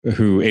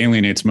who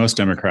alienates most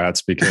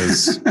Democrats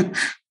because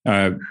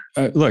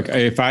look,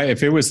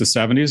 if it was the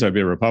 70s, I'd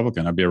be a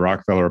Republican. I'd be a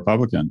Rockefeller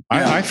Republican.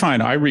 Yeah.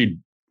 I read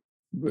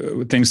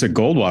things that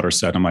Goldwater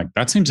said. I'm like,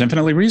 that seems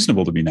infinitely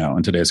reasonable to me now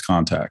in today's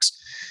context.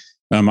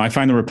 I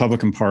find the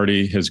Republican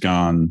Party has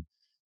gone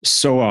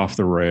so off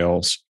the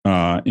rails,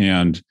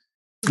 and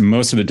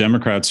most of the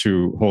Democrats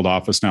who hold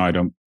office now,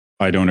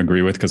 I don't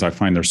agree with, because I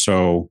find they're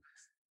so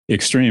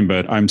extreme.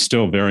 But I'm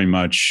still very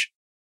much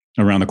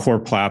around the core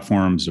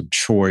platforms of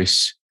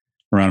choice,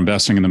 around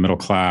investing in the middle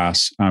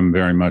class. I'm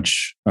very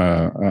much,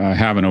 I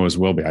have and always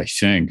will be, I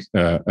think,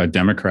 a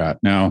Democrat.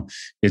 Now,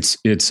 it's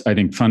I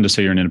think fun to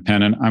say you're an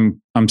independent.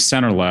 I'm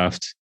center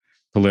left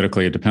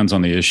politically. It depends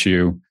on the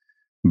issue,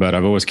 but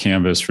I've always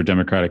canvassed for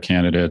Democratic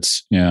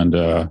candidates. And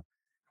I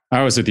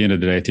always, at the end of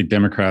the day, I think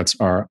Democrats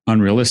are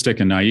unrealistic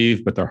and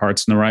naive, but their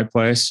heart's in the right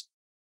place.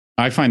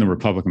 I find the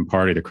Republican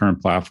Party, the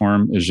current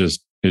platform, is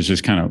just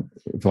kind of,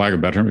 for lack of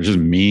a better term, it's just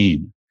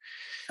mean.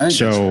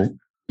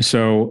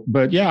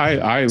 But yeah,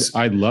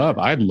 I'd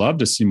love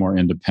to see more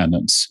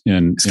independence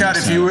in Scott.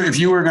 If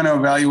you were going to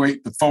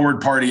evaluate the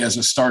Forward Party as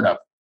a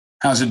startup,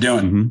 how's it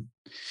doing? Mm-hmm.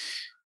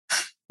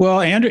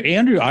 Well,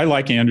 Andrew, I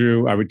like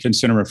Andrew. I would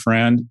consider him a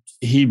friend.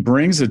 He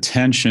brings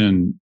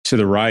attention to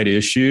the right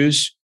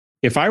issues.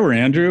 If I were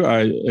Andrew,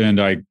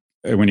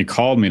 when he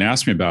called me and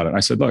asked me about it,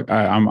 I said, look,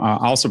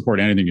 I'll support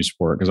anything you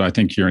support, because I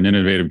think you're an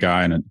innovative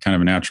guy and kind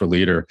of a natural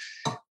leader.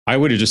 I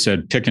would have just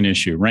said, pick an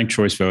issue, ranked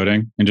choice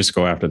voting, and just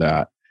go after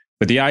that.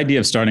 But the idea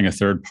of starting a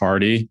third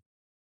party,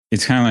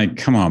 it's kind of like,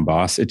 come on,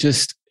 boss.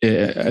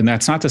 And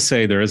that's not to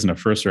say there isn't a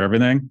first for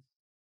everything,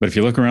 but if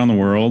you look around the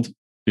world,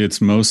 it's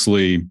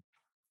mostly,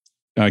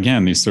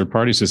 again, these third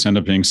parties just end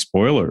up being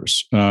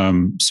spoilers.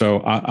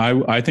 So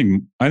I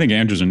think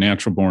Andrew's a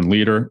natural born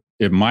leader.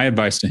 my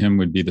advice to him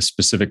would be the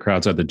specific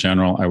crowds at the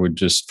general. I would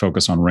just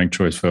focus on ranked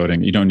choice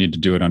voting. You don't need to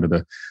do it under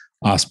the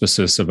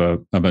auspices of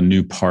a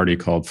new party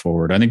called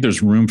Forward. I think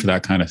there's room for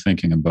that kind of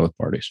thinking in both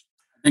parties.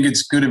 I think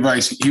it's good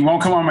advice. He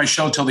won't come on my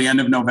show till the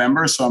end of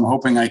November, so I'm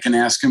hoping I can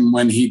ask him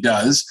when he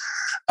does.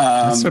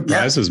 That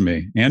surprises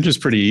me. Andrew's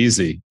pretty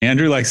easy.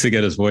 Andrew likes to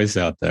get his voice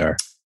out there.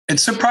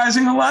 It's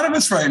surprising a lot of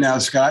us right now,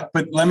 Scott,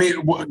 but let me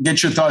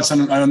get your thoughts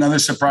on another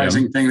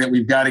surprising thing that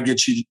we've got to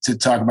get you to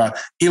talk about.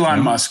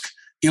 Elon Musk.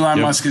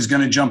 Elon Musk is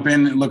going to jump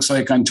in, it looks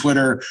like, on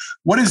Twitter.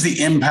 What is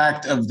the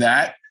impact of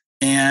that?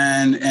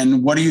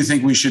 And what do you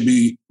think we should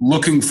be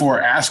looking for,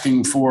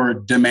 asking for,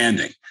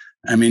 demanding?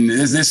 I mean,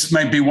 this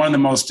might be one of the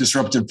most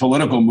disruptive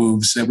political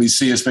moves that we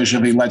see, especially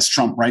if he lets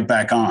Trump right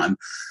back on.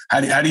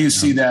 How do you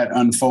see that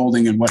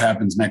unfolding and what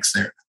happens next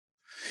there?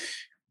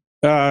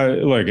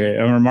 Look,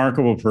 a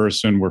remarkable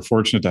person. We're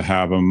fortunate to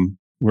have him.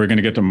 We're going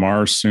to get to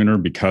Mars sooner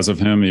because of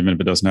him, even if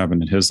it doesn't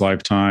happen in his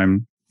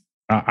lifetime.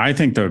 I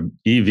think the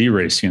EV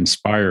race he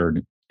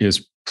inspired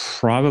is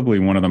probably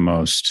one of the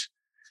most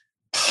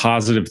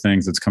positive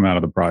things that's come out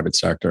of the private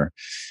sector.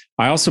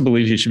 I also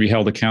believe he should be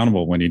held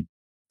accountable when he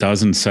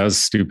does and says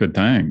stupid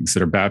things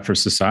that are bad for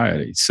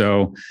society.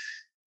 So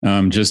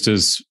just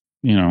as,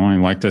 I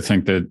like to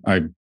think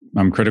that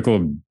I'm critical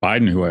of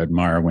Biden, who I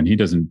admire when he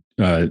doesn't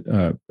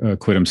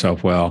quit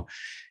himself well.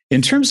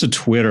 In terms of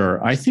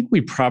Twitter, I think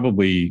we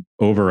probably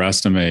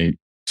overestimate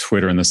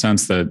Twitter in the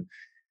sense that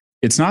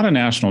it's not a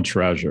national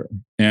treasure.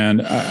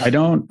 And I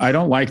don't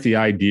like the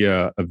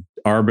idea of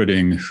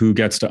arbitrating who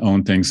gets to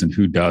own things and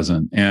who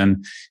doesn't.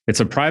 And it's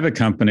a private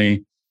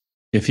company.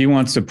 If he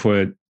wants to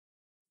put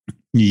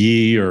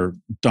Yi or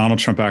Donald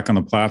Trump back on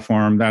the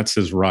platform, that's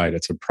his right.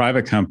 It's a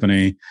private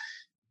company.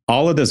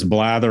 All of this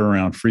blather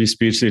around free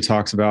speech that he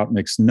talks about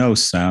makes no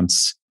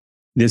sense.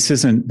 This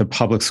isn't the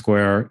public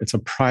square. It's a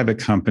private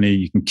company.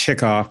 You can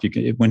kick off.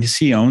 When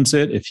he owns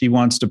it, if he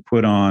wants to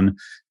put on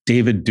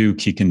David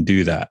Duke, he can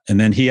do that. And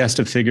then he has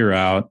to figure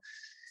out,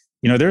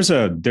 there's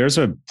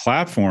a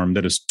platform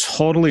that is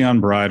totally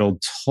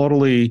unbridled,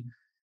 totally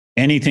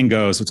anything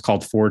goes. It's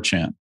called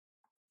 4chan.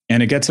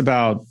 And it gets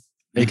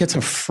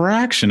a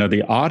fraction of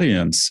the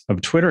audience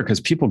of Twitter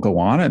because people go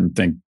on it and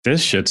think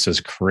this shit's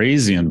just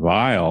crazy and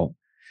vile.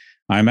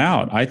 I'm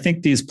out. I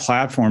think these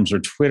platforms or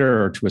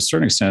Twitter, or to a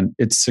certain extent,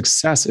 its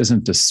success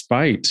isn't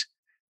despite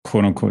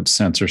quote unquote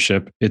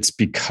censorship. It's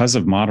because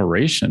of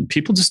moderation.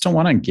 People just don't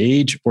want to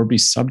engage or be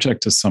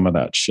subject to some of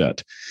that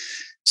shit.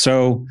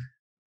 So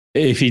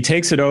if he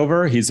takes it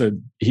over,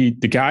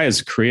 the guy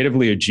is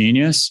creatively a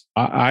genius.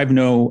 I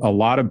know a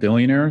lot of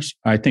billionaires.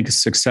 I think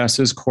success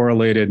is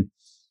correlated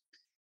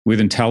with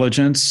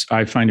intelligence.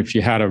 I find if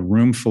you had a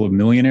room full of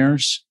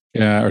millionaires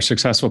or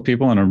successful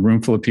people and a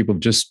room full of people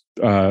just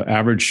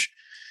average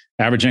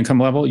income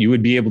level, you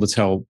would be able to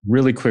tell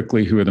really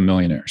quickly who are the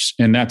millionaires.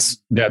 And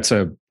that's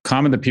a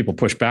comment that people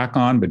push back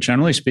on. But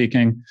generally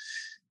speaking,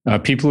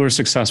 people who are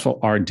successful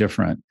are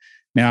different.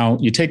 Now,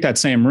 you take that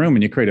same room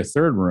and you create a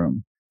third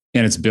room,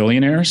 and it's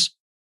billionaires.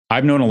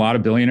 I've known a lot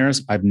of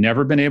billionaires. I've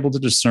never been able to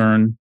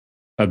discern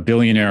a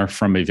billionaire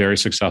from a very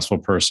successful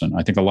person.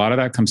 I think a lot of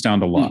that comes down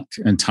to luck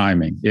and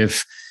timing.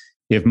 If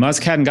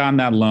Musk hadn't gotten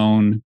that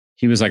loan,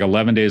 he was like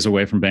 11 days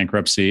away from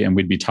bankruptcy, and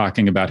we'd be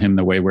talking about him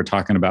the way we're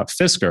talking about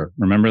Fisker.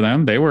 Remember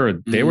them? They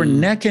were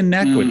neck and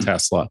neck with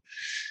Tesla.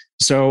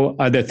 So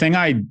the thing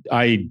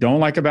I don't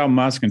like about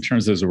Musk in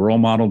terms of as a role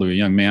model to a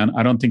young man,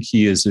 I don't think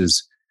he is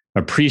as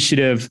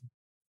appreciative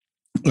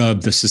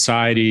of the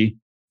society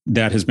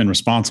that has been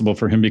responsible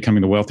for him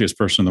becoming the wealthiest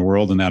person in the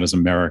world, and that is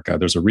America.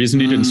 There's a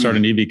reason he didn't start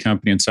an EV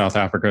company in South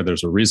Africa.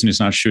 There's a reason he's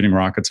not shooting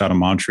rockets out of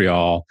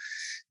Montreal.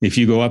 If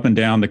you go up and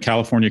down the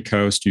California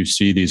coast, you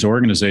see these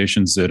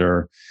organizations that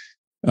are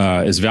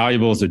as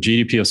valuable as the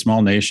GDP of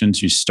small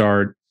nations. You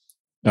start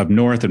up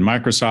north at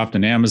Microsoft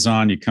and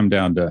Amazon. You come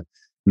down to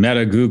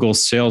Meta, Google,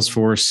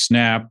 Salesforce,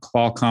 Snap,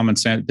 Qualcomm,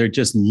 and they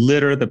just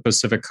litter the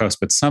Pacific coast.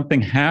 But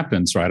something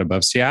happens right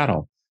above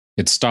Seattle.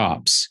 It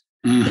stops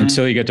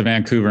until you get to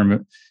Vancouver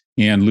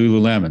and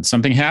Lululemon.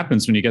 Something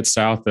happens when you get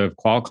south of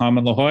Qualcomm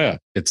and La Jolla.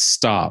 It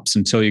stops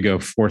until you go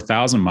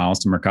 4,000 miles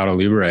to Mercado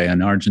Libre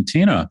in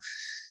Argentina.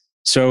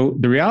 So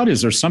the reality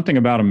is there's something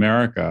about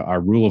America, our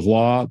rule of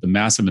law, the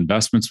massive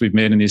investments we've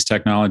made in these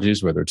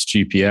technologies, whether it's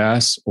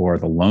GPS or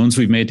the loans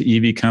we've made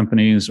to EV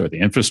companies or the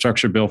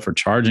infrastructure bill for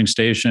charging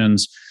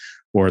stations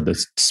or the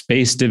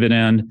space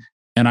dividend.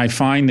 And I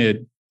find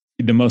that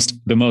the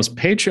most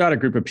patriotic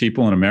group of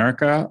people in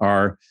America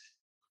are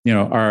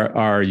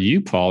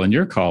you, Paul, and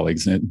your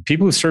colleagues. And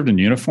people who served in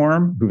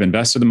uniform, who've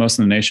invested the most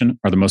in the nation,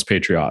 are the most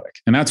patriotic.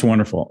 And that's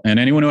wonderful. And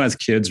anyone who has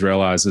kids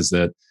realizes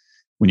that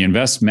when you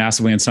invest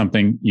massively in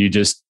something, you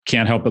just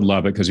can't help but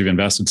love it because you've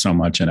invested so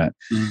much in it.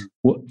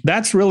 Well,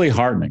 that's really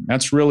heartening.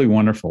 That's really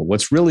wonderful.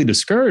 What's really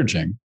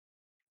discouraging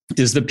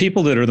is the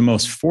people that are the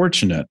most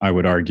fortunate, I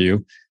would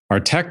argue,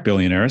 our tech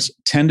billionaires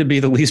tend to be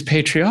the least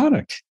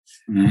patriotic.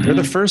 They're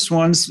the first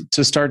ones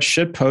to start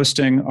shit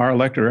posting our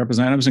elected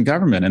representatives in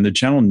government. And the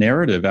general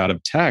narrative out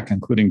of tech,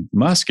 including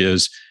Musk,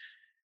 is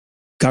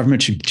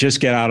government should just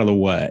get out of the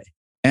way.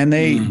 and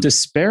they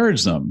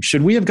disparage them.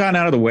 Should we have gotten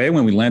out of the way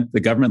when the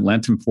government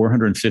lent him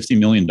 $450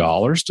 million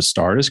to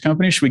start his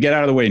company? Should we get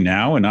out of the way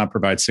now and not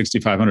provide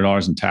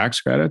 $6,500 in tax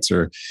credits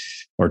or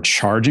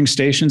charging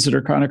stations that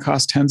are going to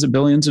cost tens of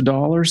billions of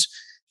dollars?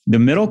 The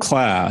middle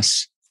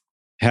class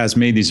has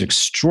made these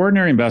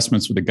extraordinary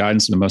investments with the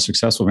guidance of the most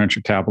successful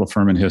venture capital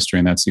firm in history,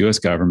 and that's the US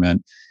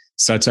government,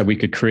 such that we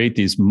could create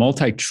these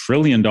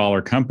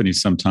multi-trillion-dollar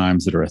companies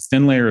sometimes that are a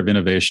thin layer of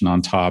innovation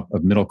on top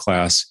of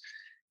middle-class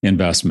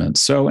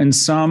investments. So in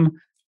some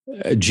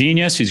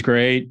genius, he's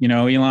great.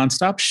 Elon,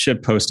 stop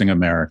shitposting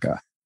America.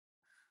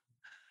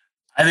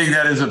 I think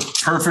that is a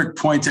perfect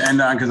point to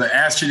end on, because I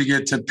asked you to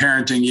get to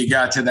parenting. You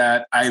got to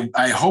that.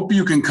 I hope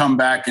you can come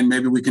back and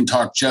maybe we can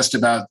talk just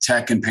about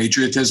tech and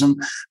patriotism,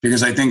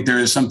 because I think there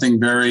is something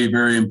very,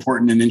 very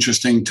important and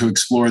interesting to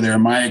explore there.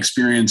 My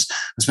experience,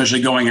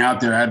 especially going out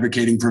there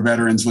advocating for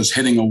veterans, was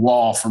hitting a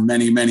wall for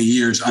many, many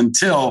years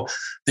until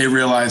they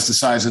realized the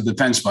size of the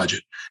defense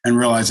budget and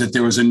realized that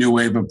there was a new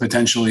wave of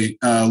potentially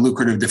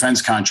lucrative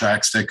defense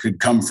contracts that could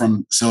come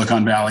from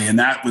Silicon Valley. And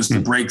that was the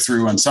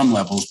breakthrough on some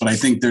levels. But I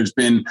think there's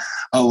been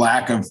a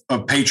lack of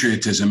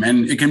patriotism,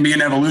 and it can be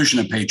an evolution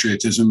of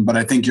patriotism. But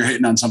I think you're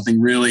hitting on something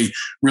really,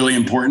 really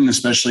important,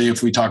 especially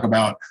if we talk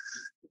about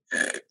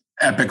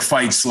epic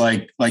fights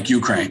like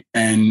Ukraine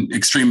and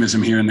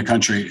extremism here in the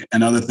country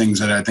and other things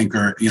that I think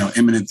are,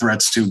 imminent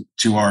threats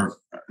to our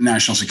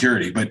national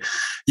security. But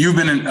you've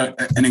been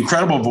an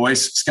incredible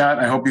voice, Scott.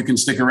 I hope you can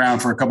stick around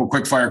for a couple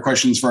quick fire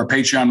questions for our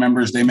Patreon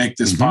members. They make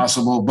this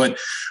possible. But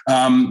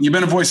you've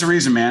been a voice of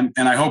reason, man.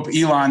 And I hope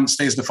Elon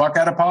stays the fuck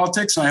out of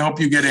politics. And I hope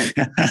you get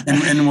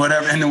in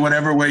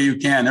whatever way you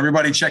can.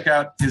 Everybody check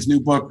out his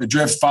new book,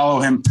 Adrift. Follow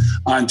him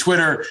on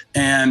Twitter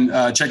and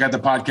check out the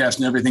podcast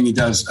and everything he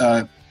does.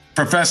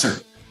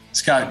 Professor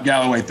Scott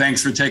Galloway,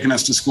 thanks for taking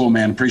us to school,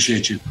 man.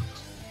 Appreciate you.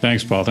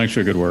 Thanks, Paul. Thanks for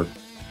your good work.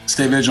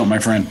 Stay vigilant, my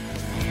friend.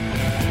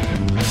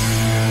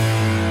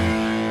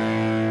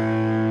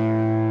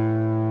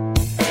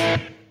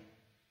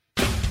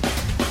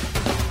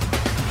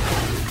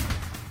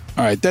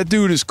 All right, that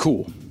dude is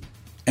cool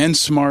and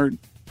smart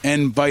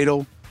and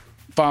vital.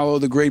 Follow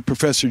the great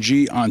Professor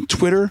G on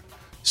Twitter.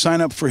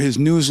 Sign up for his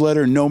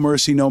newsletter, No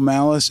Mercy, No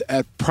Malice,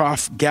 at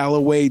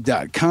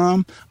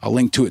profgalloway.com. I'll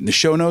link to it in the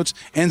show notes.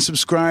 And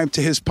subscribe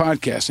to his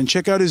podcast. And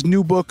check out his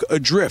new book,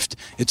 Adrift.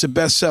 It's a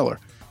bestseller.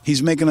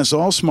 He's making us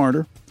all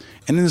smarter.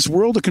 And in this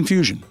world of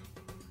confusion,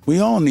 we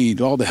all need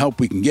all the help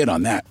we can get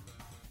on that.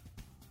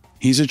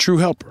 He's a true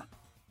helper.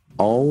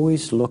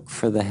 Always look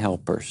for the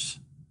helpers.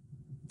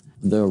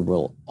 There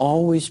will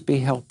always be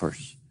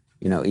helpers,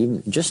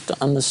 even just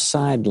on the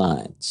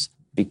sidelines.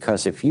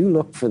 Because if you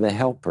look for the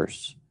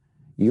helpers,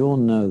 you'll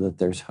know that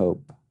there's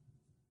hope.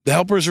 The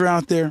helpers are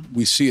out there.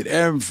 We see it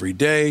every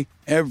day,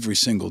 every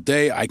single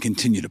day. I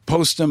continue to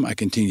post them. I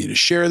continue to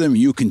share them.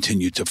 You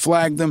continue to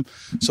flag them.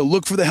 So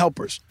look for the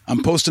helpers.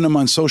 I'm posting them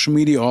on social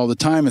media all the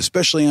time,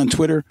 especially on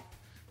Twitter.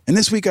 And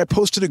this week I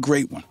posted a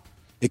great one.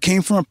 It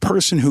came from a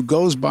person who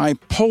goes by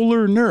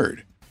Polar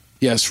Nerd.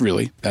 Yes,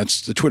 really,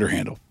 that's the Twitter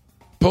handle.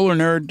 Polar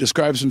Nerd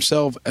describes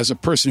himself as a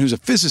person who's a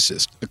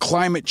physicist, a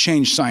climate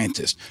change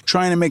scientist,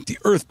 trying to make the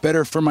Earth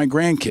better for my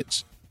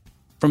grandkids.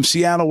 From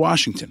Seattle,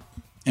 Washington.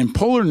 And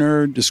Polar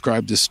Nerd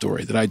described this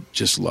story that I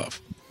just love.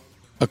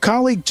 A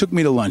colleague took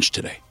me to lunch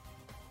today,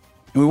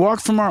 and we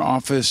walked from our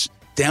office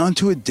down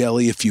to a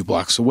deli a few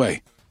blocks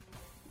away.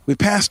 We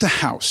passed a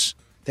house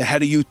that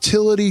had a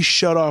utility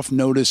shut-off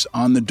notice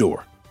on the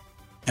door,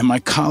 and my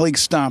colleague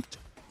stopped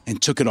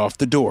and took it off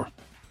the door.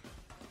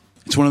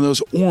 It's one of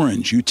those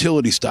orange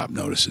utility stop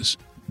notices.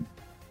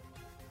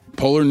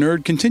 Polar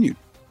Nerd continued.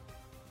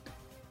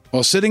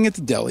 While sitting at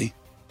the deli,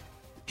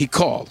 he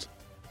called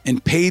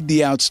and paid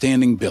the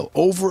outstanding bill,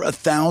 over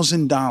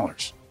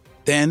 $1,000.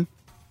 Then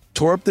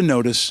tore up the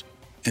notice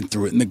and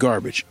threw it in the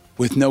garbage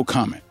with no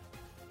comment.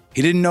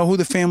 He didn't know who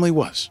the family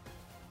was.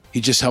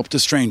 He just helped a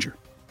stranger.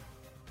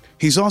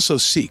 He's also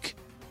Sikh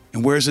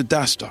and wears a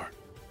dastar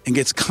and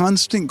gets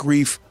constant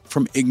grief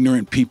from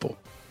ignorant people.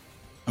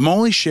 I'm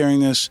only sharing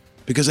this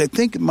because I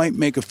think it might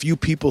make a few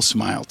people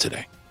smile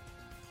today.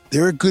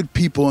 There are good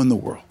people in the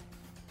world.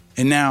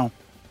 And now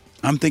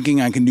I'm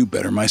thinking I can do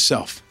better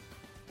myself.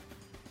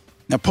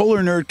 Now,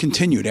 Polar Nerd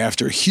continued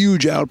after a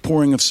huge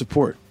outpouring of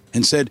support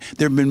and said,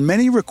 there have been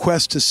many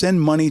requests to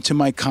send money to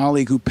my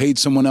colleague who paid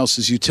someone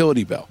else's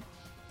utility bill.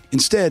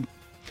 Instead,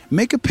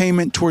 make a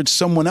payment towards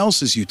someone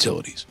else's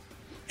utilities.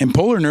 And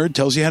Polar Nerd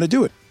tells you how to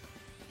do it.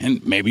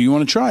 And maybe you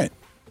want to try it.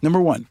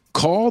 Number 1,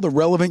 call the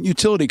relevant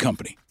utility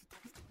company.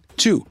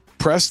 2,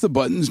 press the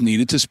buttons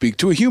needed to speak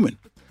to a human.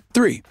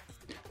 3,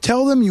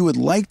 tell them you would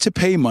like to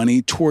pay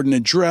money toward an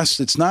address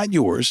that's not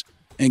yours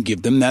and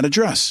give them that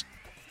address.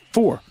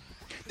 4,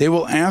 they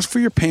will ask for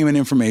your payment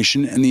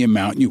information and the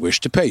amount you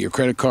wish to pay, your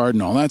credit card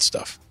and all that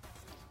stuff.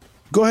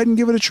 Go ahead and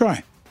give it a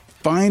try.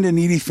 Find a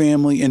needy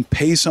family and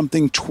pay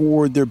something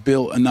toward their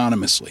bill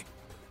anonymously.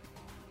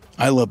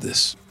 I love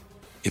this.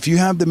 If you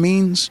have the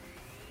means,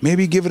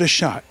 maybe give it a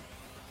shot.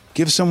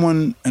 Give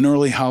someone an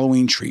early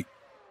Halloween treat.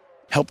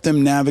 Help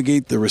them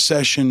navigate the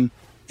recession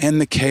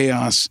and the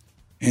chaos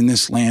in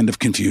this land of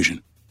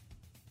confusion.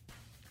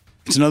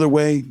 It's another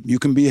way you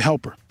can be a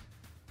helper.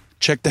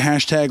 Check the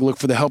hashtag, look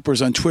for the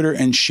helpers on Twitter,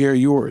 and share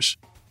yours.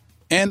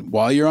 And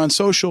while you're on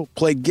social,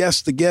 play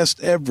Guess the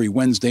Guest every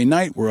Wednesday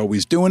night. We're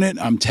always doing it.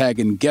 I'm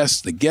tagging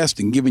Guess the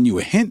Guest and giving you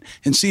a hint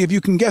and see if you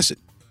can guess it.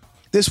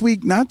 This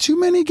week, not too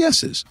many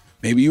guesses.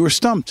 Maybe you were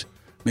stumped.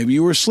 Maybe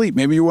you were asleep.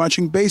 Maybe you were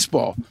watching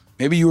baseball.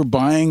 Maybe you were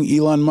buying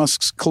Elon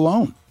Musk's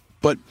cologne.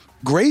 But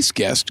Grace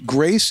guessed.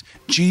 Grace,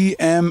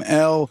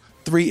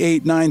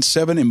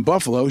 GML3897 in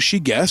Buffalo,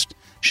 she guessed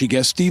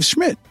Steve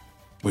Schmidt,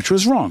 which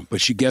was wrong, but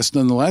she guessed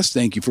nonetheless.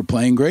 Thank you for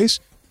playing, Grace.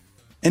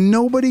 And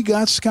nobody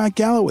got Scott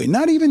Galloway,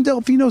 not even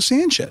Delfino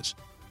Sanchez,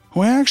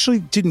 who I actually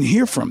didn't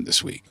hear from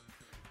this week.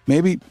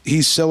 Maybe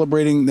he's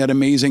celebrating that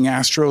amazing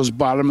Astros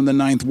bottom of the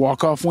ninth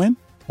walk-off win,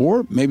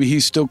 or maybe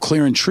he's still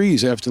clearing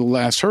trees after the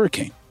last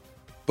hurricane.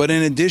 But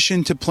in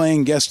addition to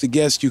playing Guest to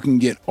Guest, you can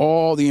get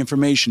all the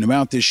information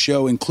about this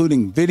show,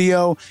 including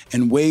video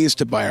and ways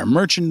to buy our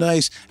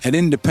merchandise at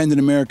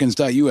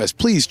independentamericans.us.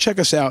 Please check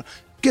us out,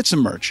 get some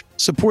merch,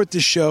 support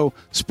this show,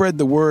 spread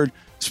the word,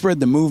 spread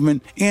the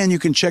movement, and you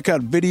can check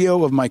out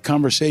video of my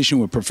conversation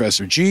with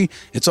Professor G.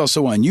 It's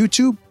also on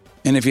YouTube.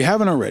 And if you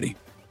haven't already,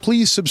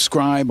 please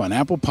subscribe on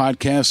Apple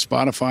Podcasts,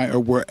 Spotify, or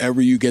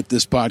wherever you get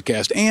this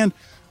podcast, and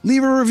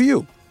leave a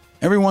review.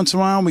 Every once in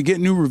a while, we get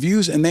new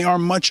reviews, and they are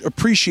much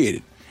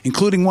appreciated,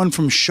 including one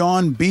from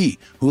Sean B.,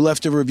 who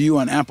left a review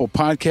on Apple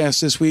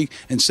Podcasts this week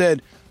and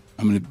said,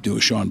 I'm going to do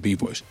a Sean B.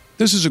 voice,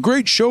 "This is a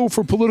great show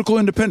for political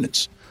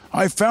independence.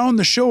 I found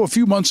the show a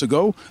few months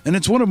ago, and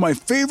it's one of my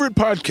favorite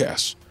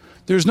podcasts.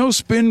 There's no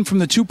spin from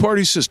the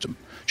two-party system,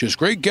 just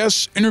great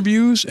guests,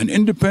 interviews, and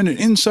independent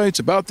insights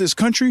about this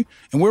country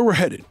and where we're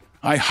headed.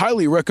 I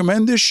highly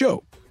recommend this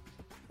show."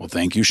 Well,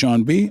 thank you,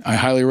 Sean B. I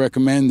highly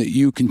recommend that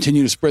you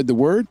continue to spread the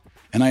word,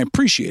 and I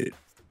appreciate it.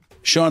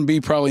 Sean B.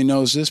 probably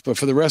knows this, but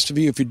for the rest of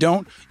you, if you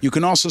don't, you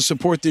can also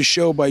support this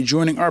show by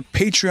joining our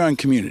Patreon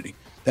community.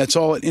 That's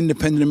all at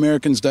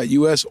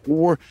independentamericans.us,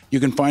 or you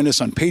can find us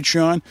on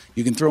Patreon.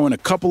 You can throw in a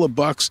couple of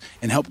bucks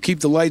and help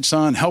keep the lights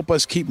on, help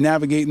us keep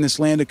navigating this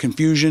land of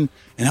confusion,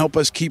 and help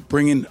us keep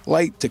bringing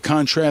light to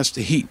contrast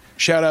to heat.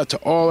 Shout out to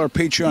all our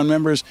Patreon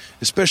members,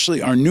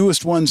 especially our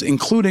newest ones,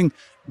 including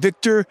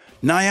Victor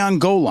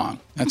Nyanggolang.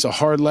 That's a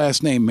hard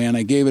last name, man.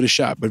 I gave it a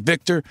shot. But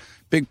Victor,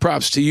 big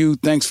props to you.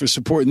 Thanks for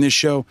supporting this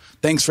show.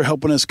 Thanks for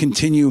helping us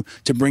continue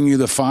to bring you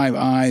the Five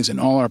Eyes and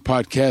all our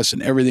podcasts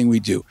and everything we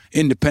do.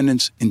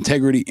 Independence,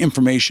 integrity,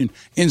 information,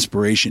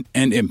 inspiration,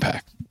 and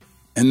impact.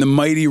 And the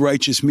mighty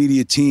Righteous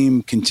Media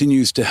team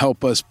continues to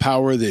help us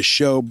power this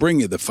show, bring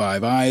you the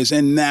Five Eyes,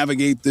 and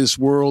navigate this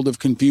world of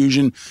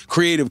confusion.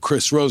 Creative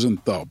Chris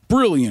Rosenthal,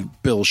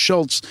 brilliant Bill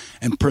Schultz,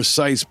 and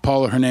precise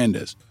Paula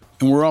Hernandez.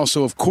 And we're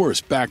also, of course,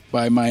 backed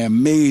by my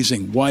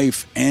amazing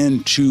wife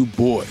and two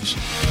boys.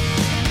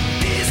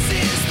 This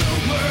is the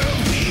world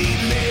we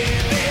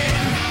live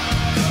in,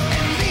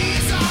 and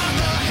these are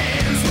the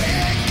hands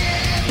we're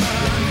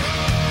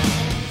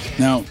given.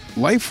 Now,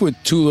 life with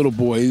two little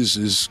boys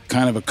is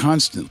kind of a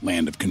constant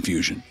land of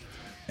confusion.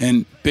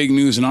 And big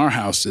news in our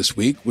house this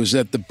week was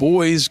that the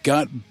boys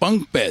got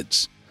bunk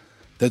beds.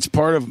 That's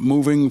part of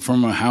moving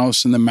from a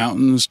house in the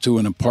mountains to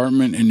an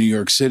apartment in New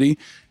York City.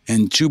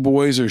 And two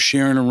boys are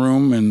sharing a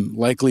room and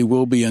likely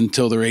will be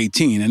until they're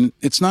 18. And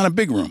it's not a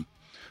big room,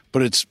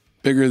 but it's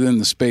bigger than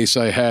the space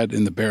I had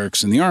in the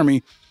barracks in the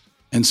Army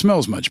and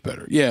smells much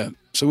better. Yeah,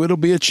 so it'll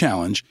be a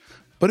challenge,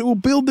 but it will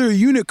build their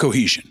unit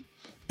cohesion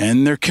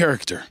and their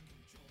character.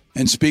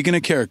 And speaking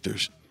of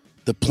characters,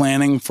 the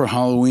planning for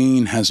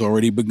Halloween has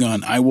already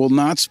begun. I will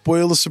not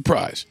spoil the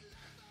surprise,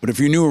 but if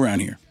you're new around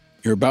here,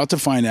 you're about to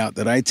find out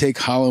that I take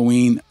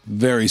Halloween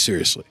very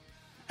seriously.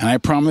 And I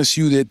promise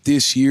you that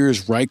this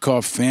year's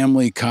Rykoff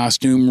family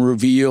costume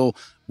reveal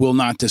will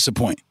not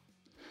disappoint.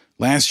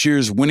 Last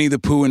year's Winnie the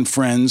Pooh and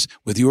Friends,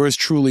 with yours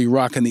truly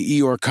rocking the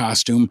Eeyore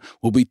costume,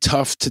 will be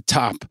tough to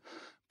top,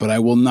 but I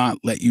will not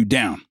let you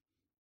down.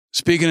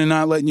 Speaking of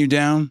not letting you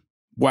down,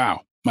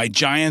 wow, my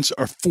Giants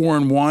are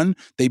 4-1.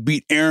 They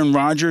beat Aaron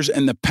Rodgers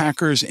and the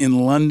Packers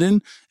in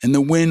London, and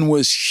the win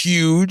was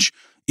huge,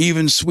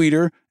 even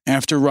sweeter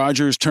after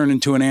Rodgers turned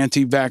into an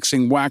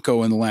anti-vaxxing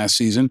wacko in the last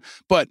season.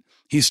 But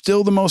he's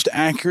still the most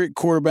accurate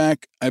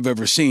quarterback I've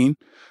ever seen.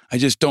 I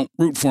just don't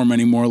root for him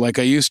anymore like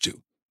I used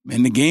to.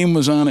 And the game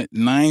was on at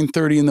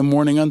 9:30 in the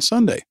morning on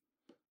Sunday,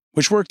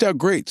 which worked out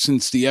great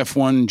since the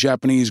F1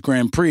 Japanese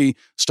Grand Prix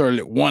started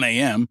at 1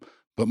 a.m.,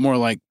 but more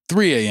like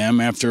 3 a.m.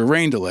 after a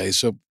rain delay.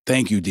 So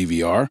thank you,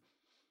 DVR.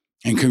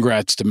 And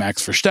congrats to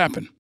Max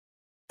Verstappen.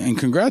 And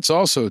congrats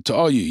also to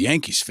all you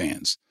Yankees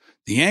fans.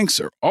 The Yanks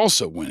are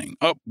also winning,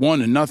 up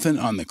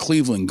 1-0 on the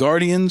Cleveland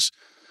Guardians,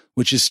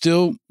 which is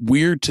still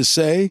weird to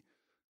say.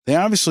 They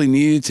obviously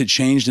needed to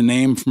change the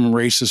name from a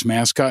racist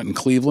mascot in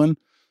Cleveland,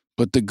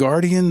 but the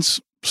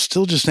Guardians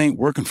still just ain't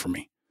working for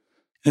me.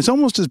 And it's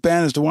almost as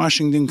bad as the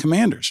Washington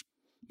Commanders,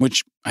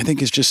 which I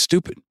think is just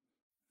stupid.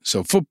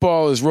 So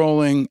football is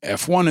rolling,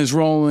 F1 is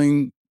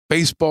rolling,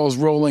 baseball is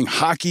rolling,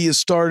 hockey has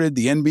started,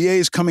 the NBA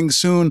is coming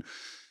soon,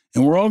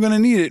 and we're all going to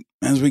need it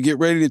as we get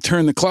ready to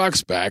turn the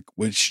clocks back,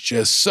 which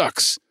just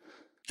sucks.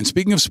 And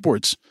speaking of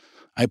sports,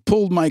 I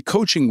pulled my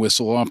coaching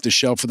whistle off the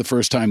shelf for the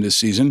first time this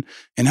season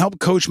and helped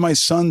coach my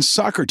son's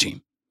soccer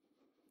team.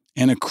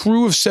 And a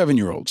crew of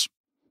 7-year-olds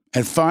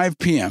at 5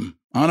 p.m.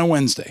 on a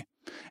Wednesday,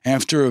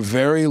 after a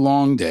very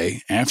long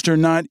day, after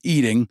not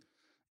eating,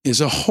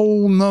 is a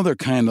whole nother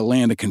kind of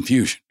land of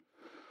confusion.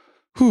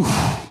 Whew.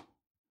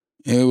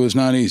 It was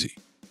not easy.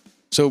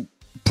 So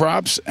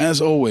props, as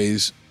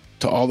always,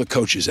 to all the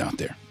coaches out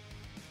there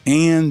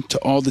and to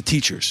all the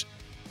teachers.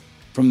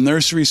 From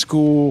nursery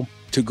school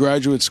to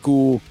graduate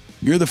school,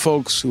 you're the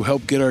folks who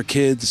help get our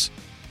kids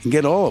and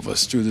get all of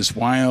us through this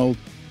wild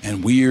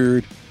and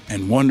weird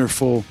and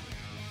wonderful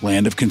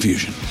land of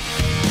confusion.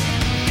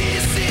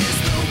 This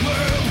is the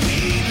world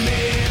we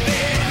live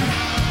in,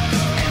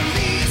 and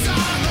these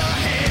are the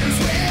hands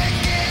we're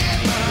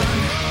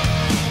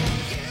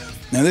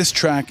given. Now, this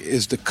track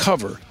is the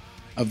cover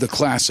of the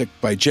classic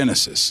by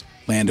Genesis,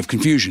 Land of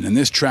Confusion, and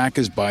this track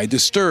is by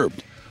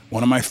Disturbed,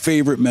 one of my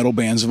favorite metal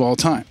bands of all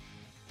time.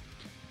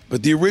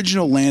 But the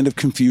original Land of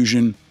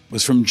Confusion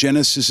was from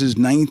Genesis's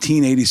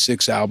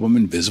 1986 album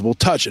Invisible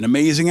Touch, an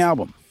amazing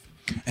album.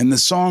 And the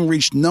song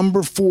reached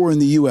number 4 in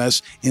the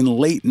U.S. in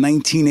late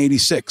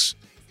 1986.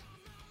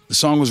 The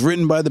song was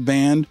written by the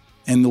band,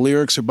 and the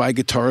lyrics are by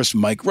guitarist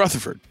Mike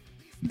Rutherford.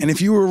 And if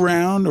you were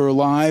around or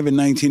alive in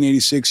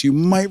 1986, you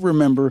might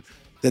remember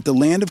that the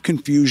Land of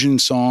Confusion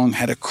song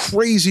had a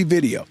crazy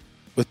video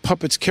with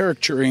puppets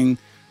caricaturing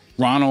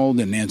Ronald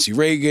and Nancy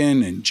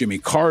Reagan and Jimmy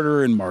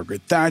Carter and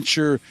Margaret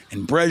Thatcher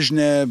and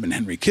Brezhnev and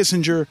Henry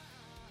Kissinger.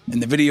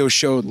 And the video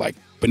showed like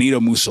Benito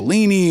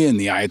Mussolini and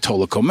the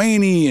Ayatollah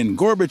Khomeini and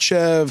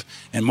Gorbachev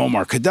and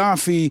Muammar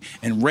Gaddafi,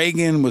 and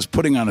Reagan was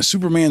putting on a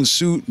Superman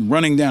suit and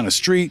running down a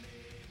street.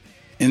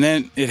 And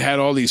then it had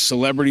all these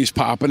celebrities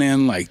popping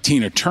in like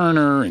Tina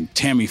Turner and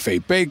Tammy Faye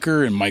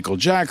Baker and Michael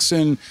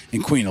Jackson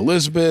and Queen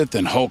Elizabeth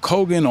and Hulk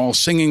Hogan all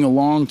singing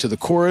along to the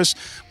chorus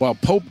while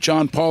Pope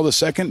John Paul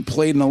II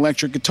played an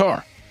electric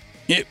guitar.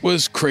 It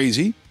was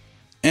crazy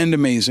and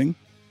amazing,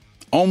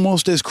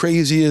 almost as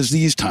crazy as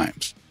these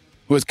times,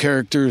 with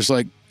characters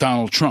like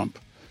Donald Trump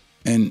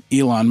and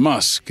Elon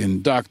Musk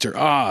and Dr.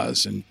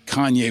 Oz and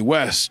Kanye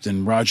West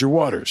and Roger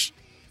Waters.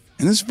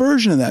 And this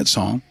version of that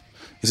song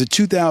is a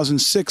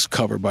 2006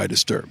 cover by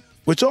Disturbed,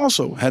 which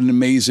also had an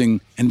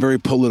amazing and very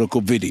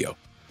political video.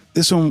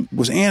 This one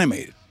was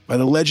animated by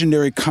the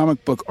legendary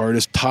comic book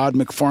artist Todd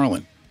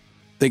McFarlane,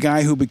 the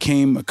guy who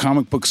became a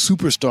comic book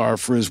superstar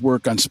for his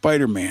work on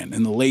Spider-Man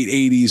in the late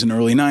 80s and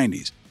early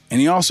 90s.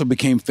 And he also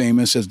became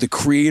famous as the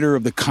creator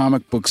of the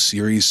comic book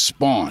series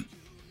Spawn.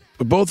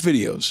 But both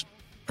videos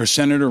are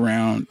centered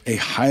around a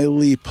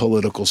highly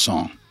political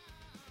song,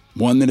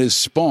 one that has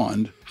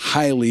spawned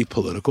highly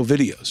political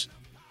videos.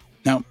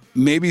 Now,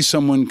 maybe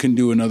someone can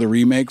do another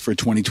remake for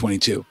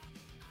 2022,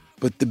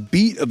 but the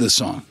beat of the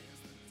song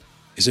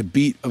is a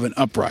beat of an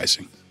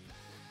uprising,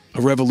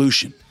 a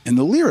revolution, and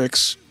the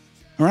lyrics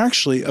are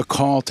actually a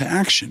call to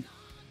action,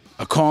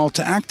 a call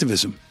to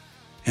activism,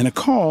 and a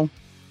call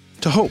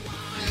to hope.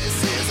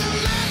 This is a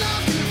land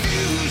of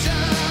confusion.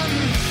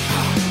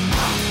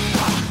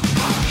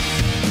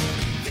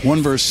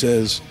 One verse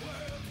says,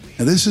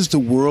 "Now this is the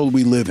world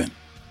we live in,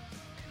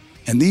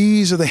 and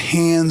these are the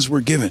hands we're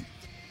given.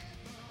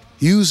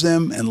 Use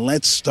them and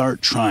let's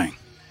start trying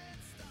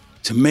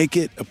to make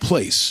it a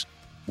place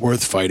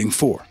worth fighting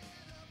for."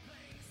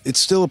 It's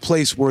still a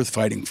place worth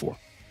fighting for.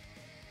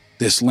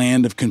 This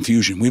land of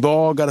confusion. We've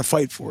all got to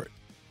fight for it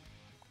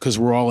because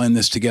we're all in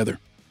this together.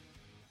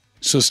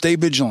 So stay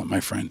vigilant, my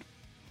friend,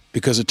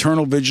 because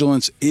eternal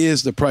vigilance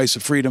is the price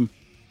of freedom.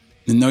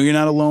 And no, you're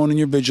not alone in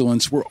your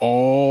vigilance. We're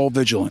all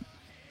vigilant,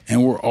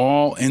 and we're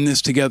all in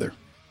this together.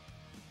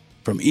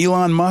 From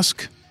Elon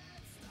Musk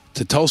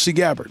to Tulsi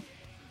Gabbard,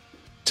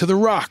 to The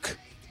Rock,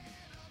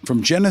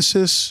 from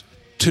Genesis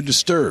to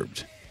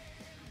Disturbed,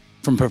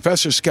 from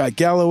Professor Scott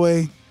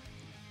Galloway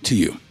to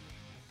you.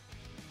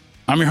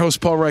 I'm your host,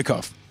 Paul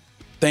Rykoff.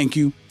 Thank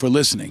you for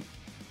listening.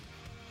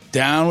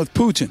 Down with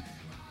Putin,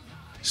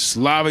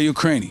 Slava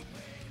Ukraini,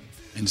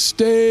 and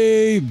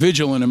stay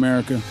vigilant,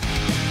 America.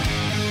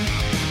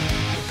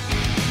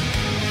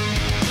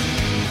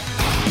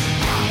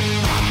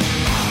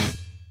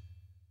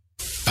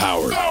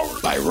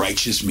 Powered by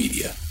Righteous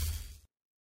Media.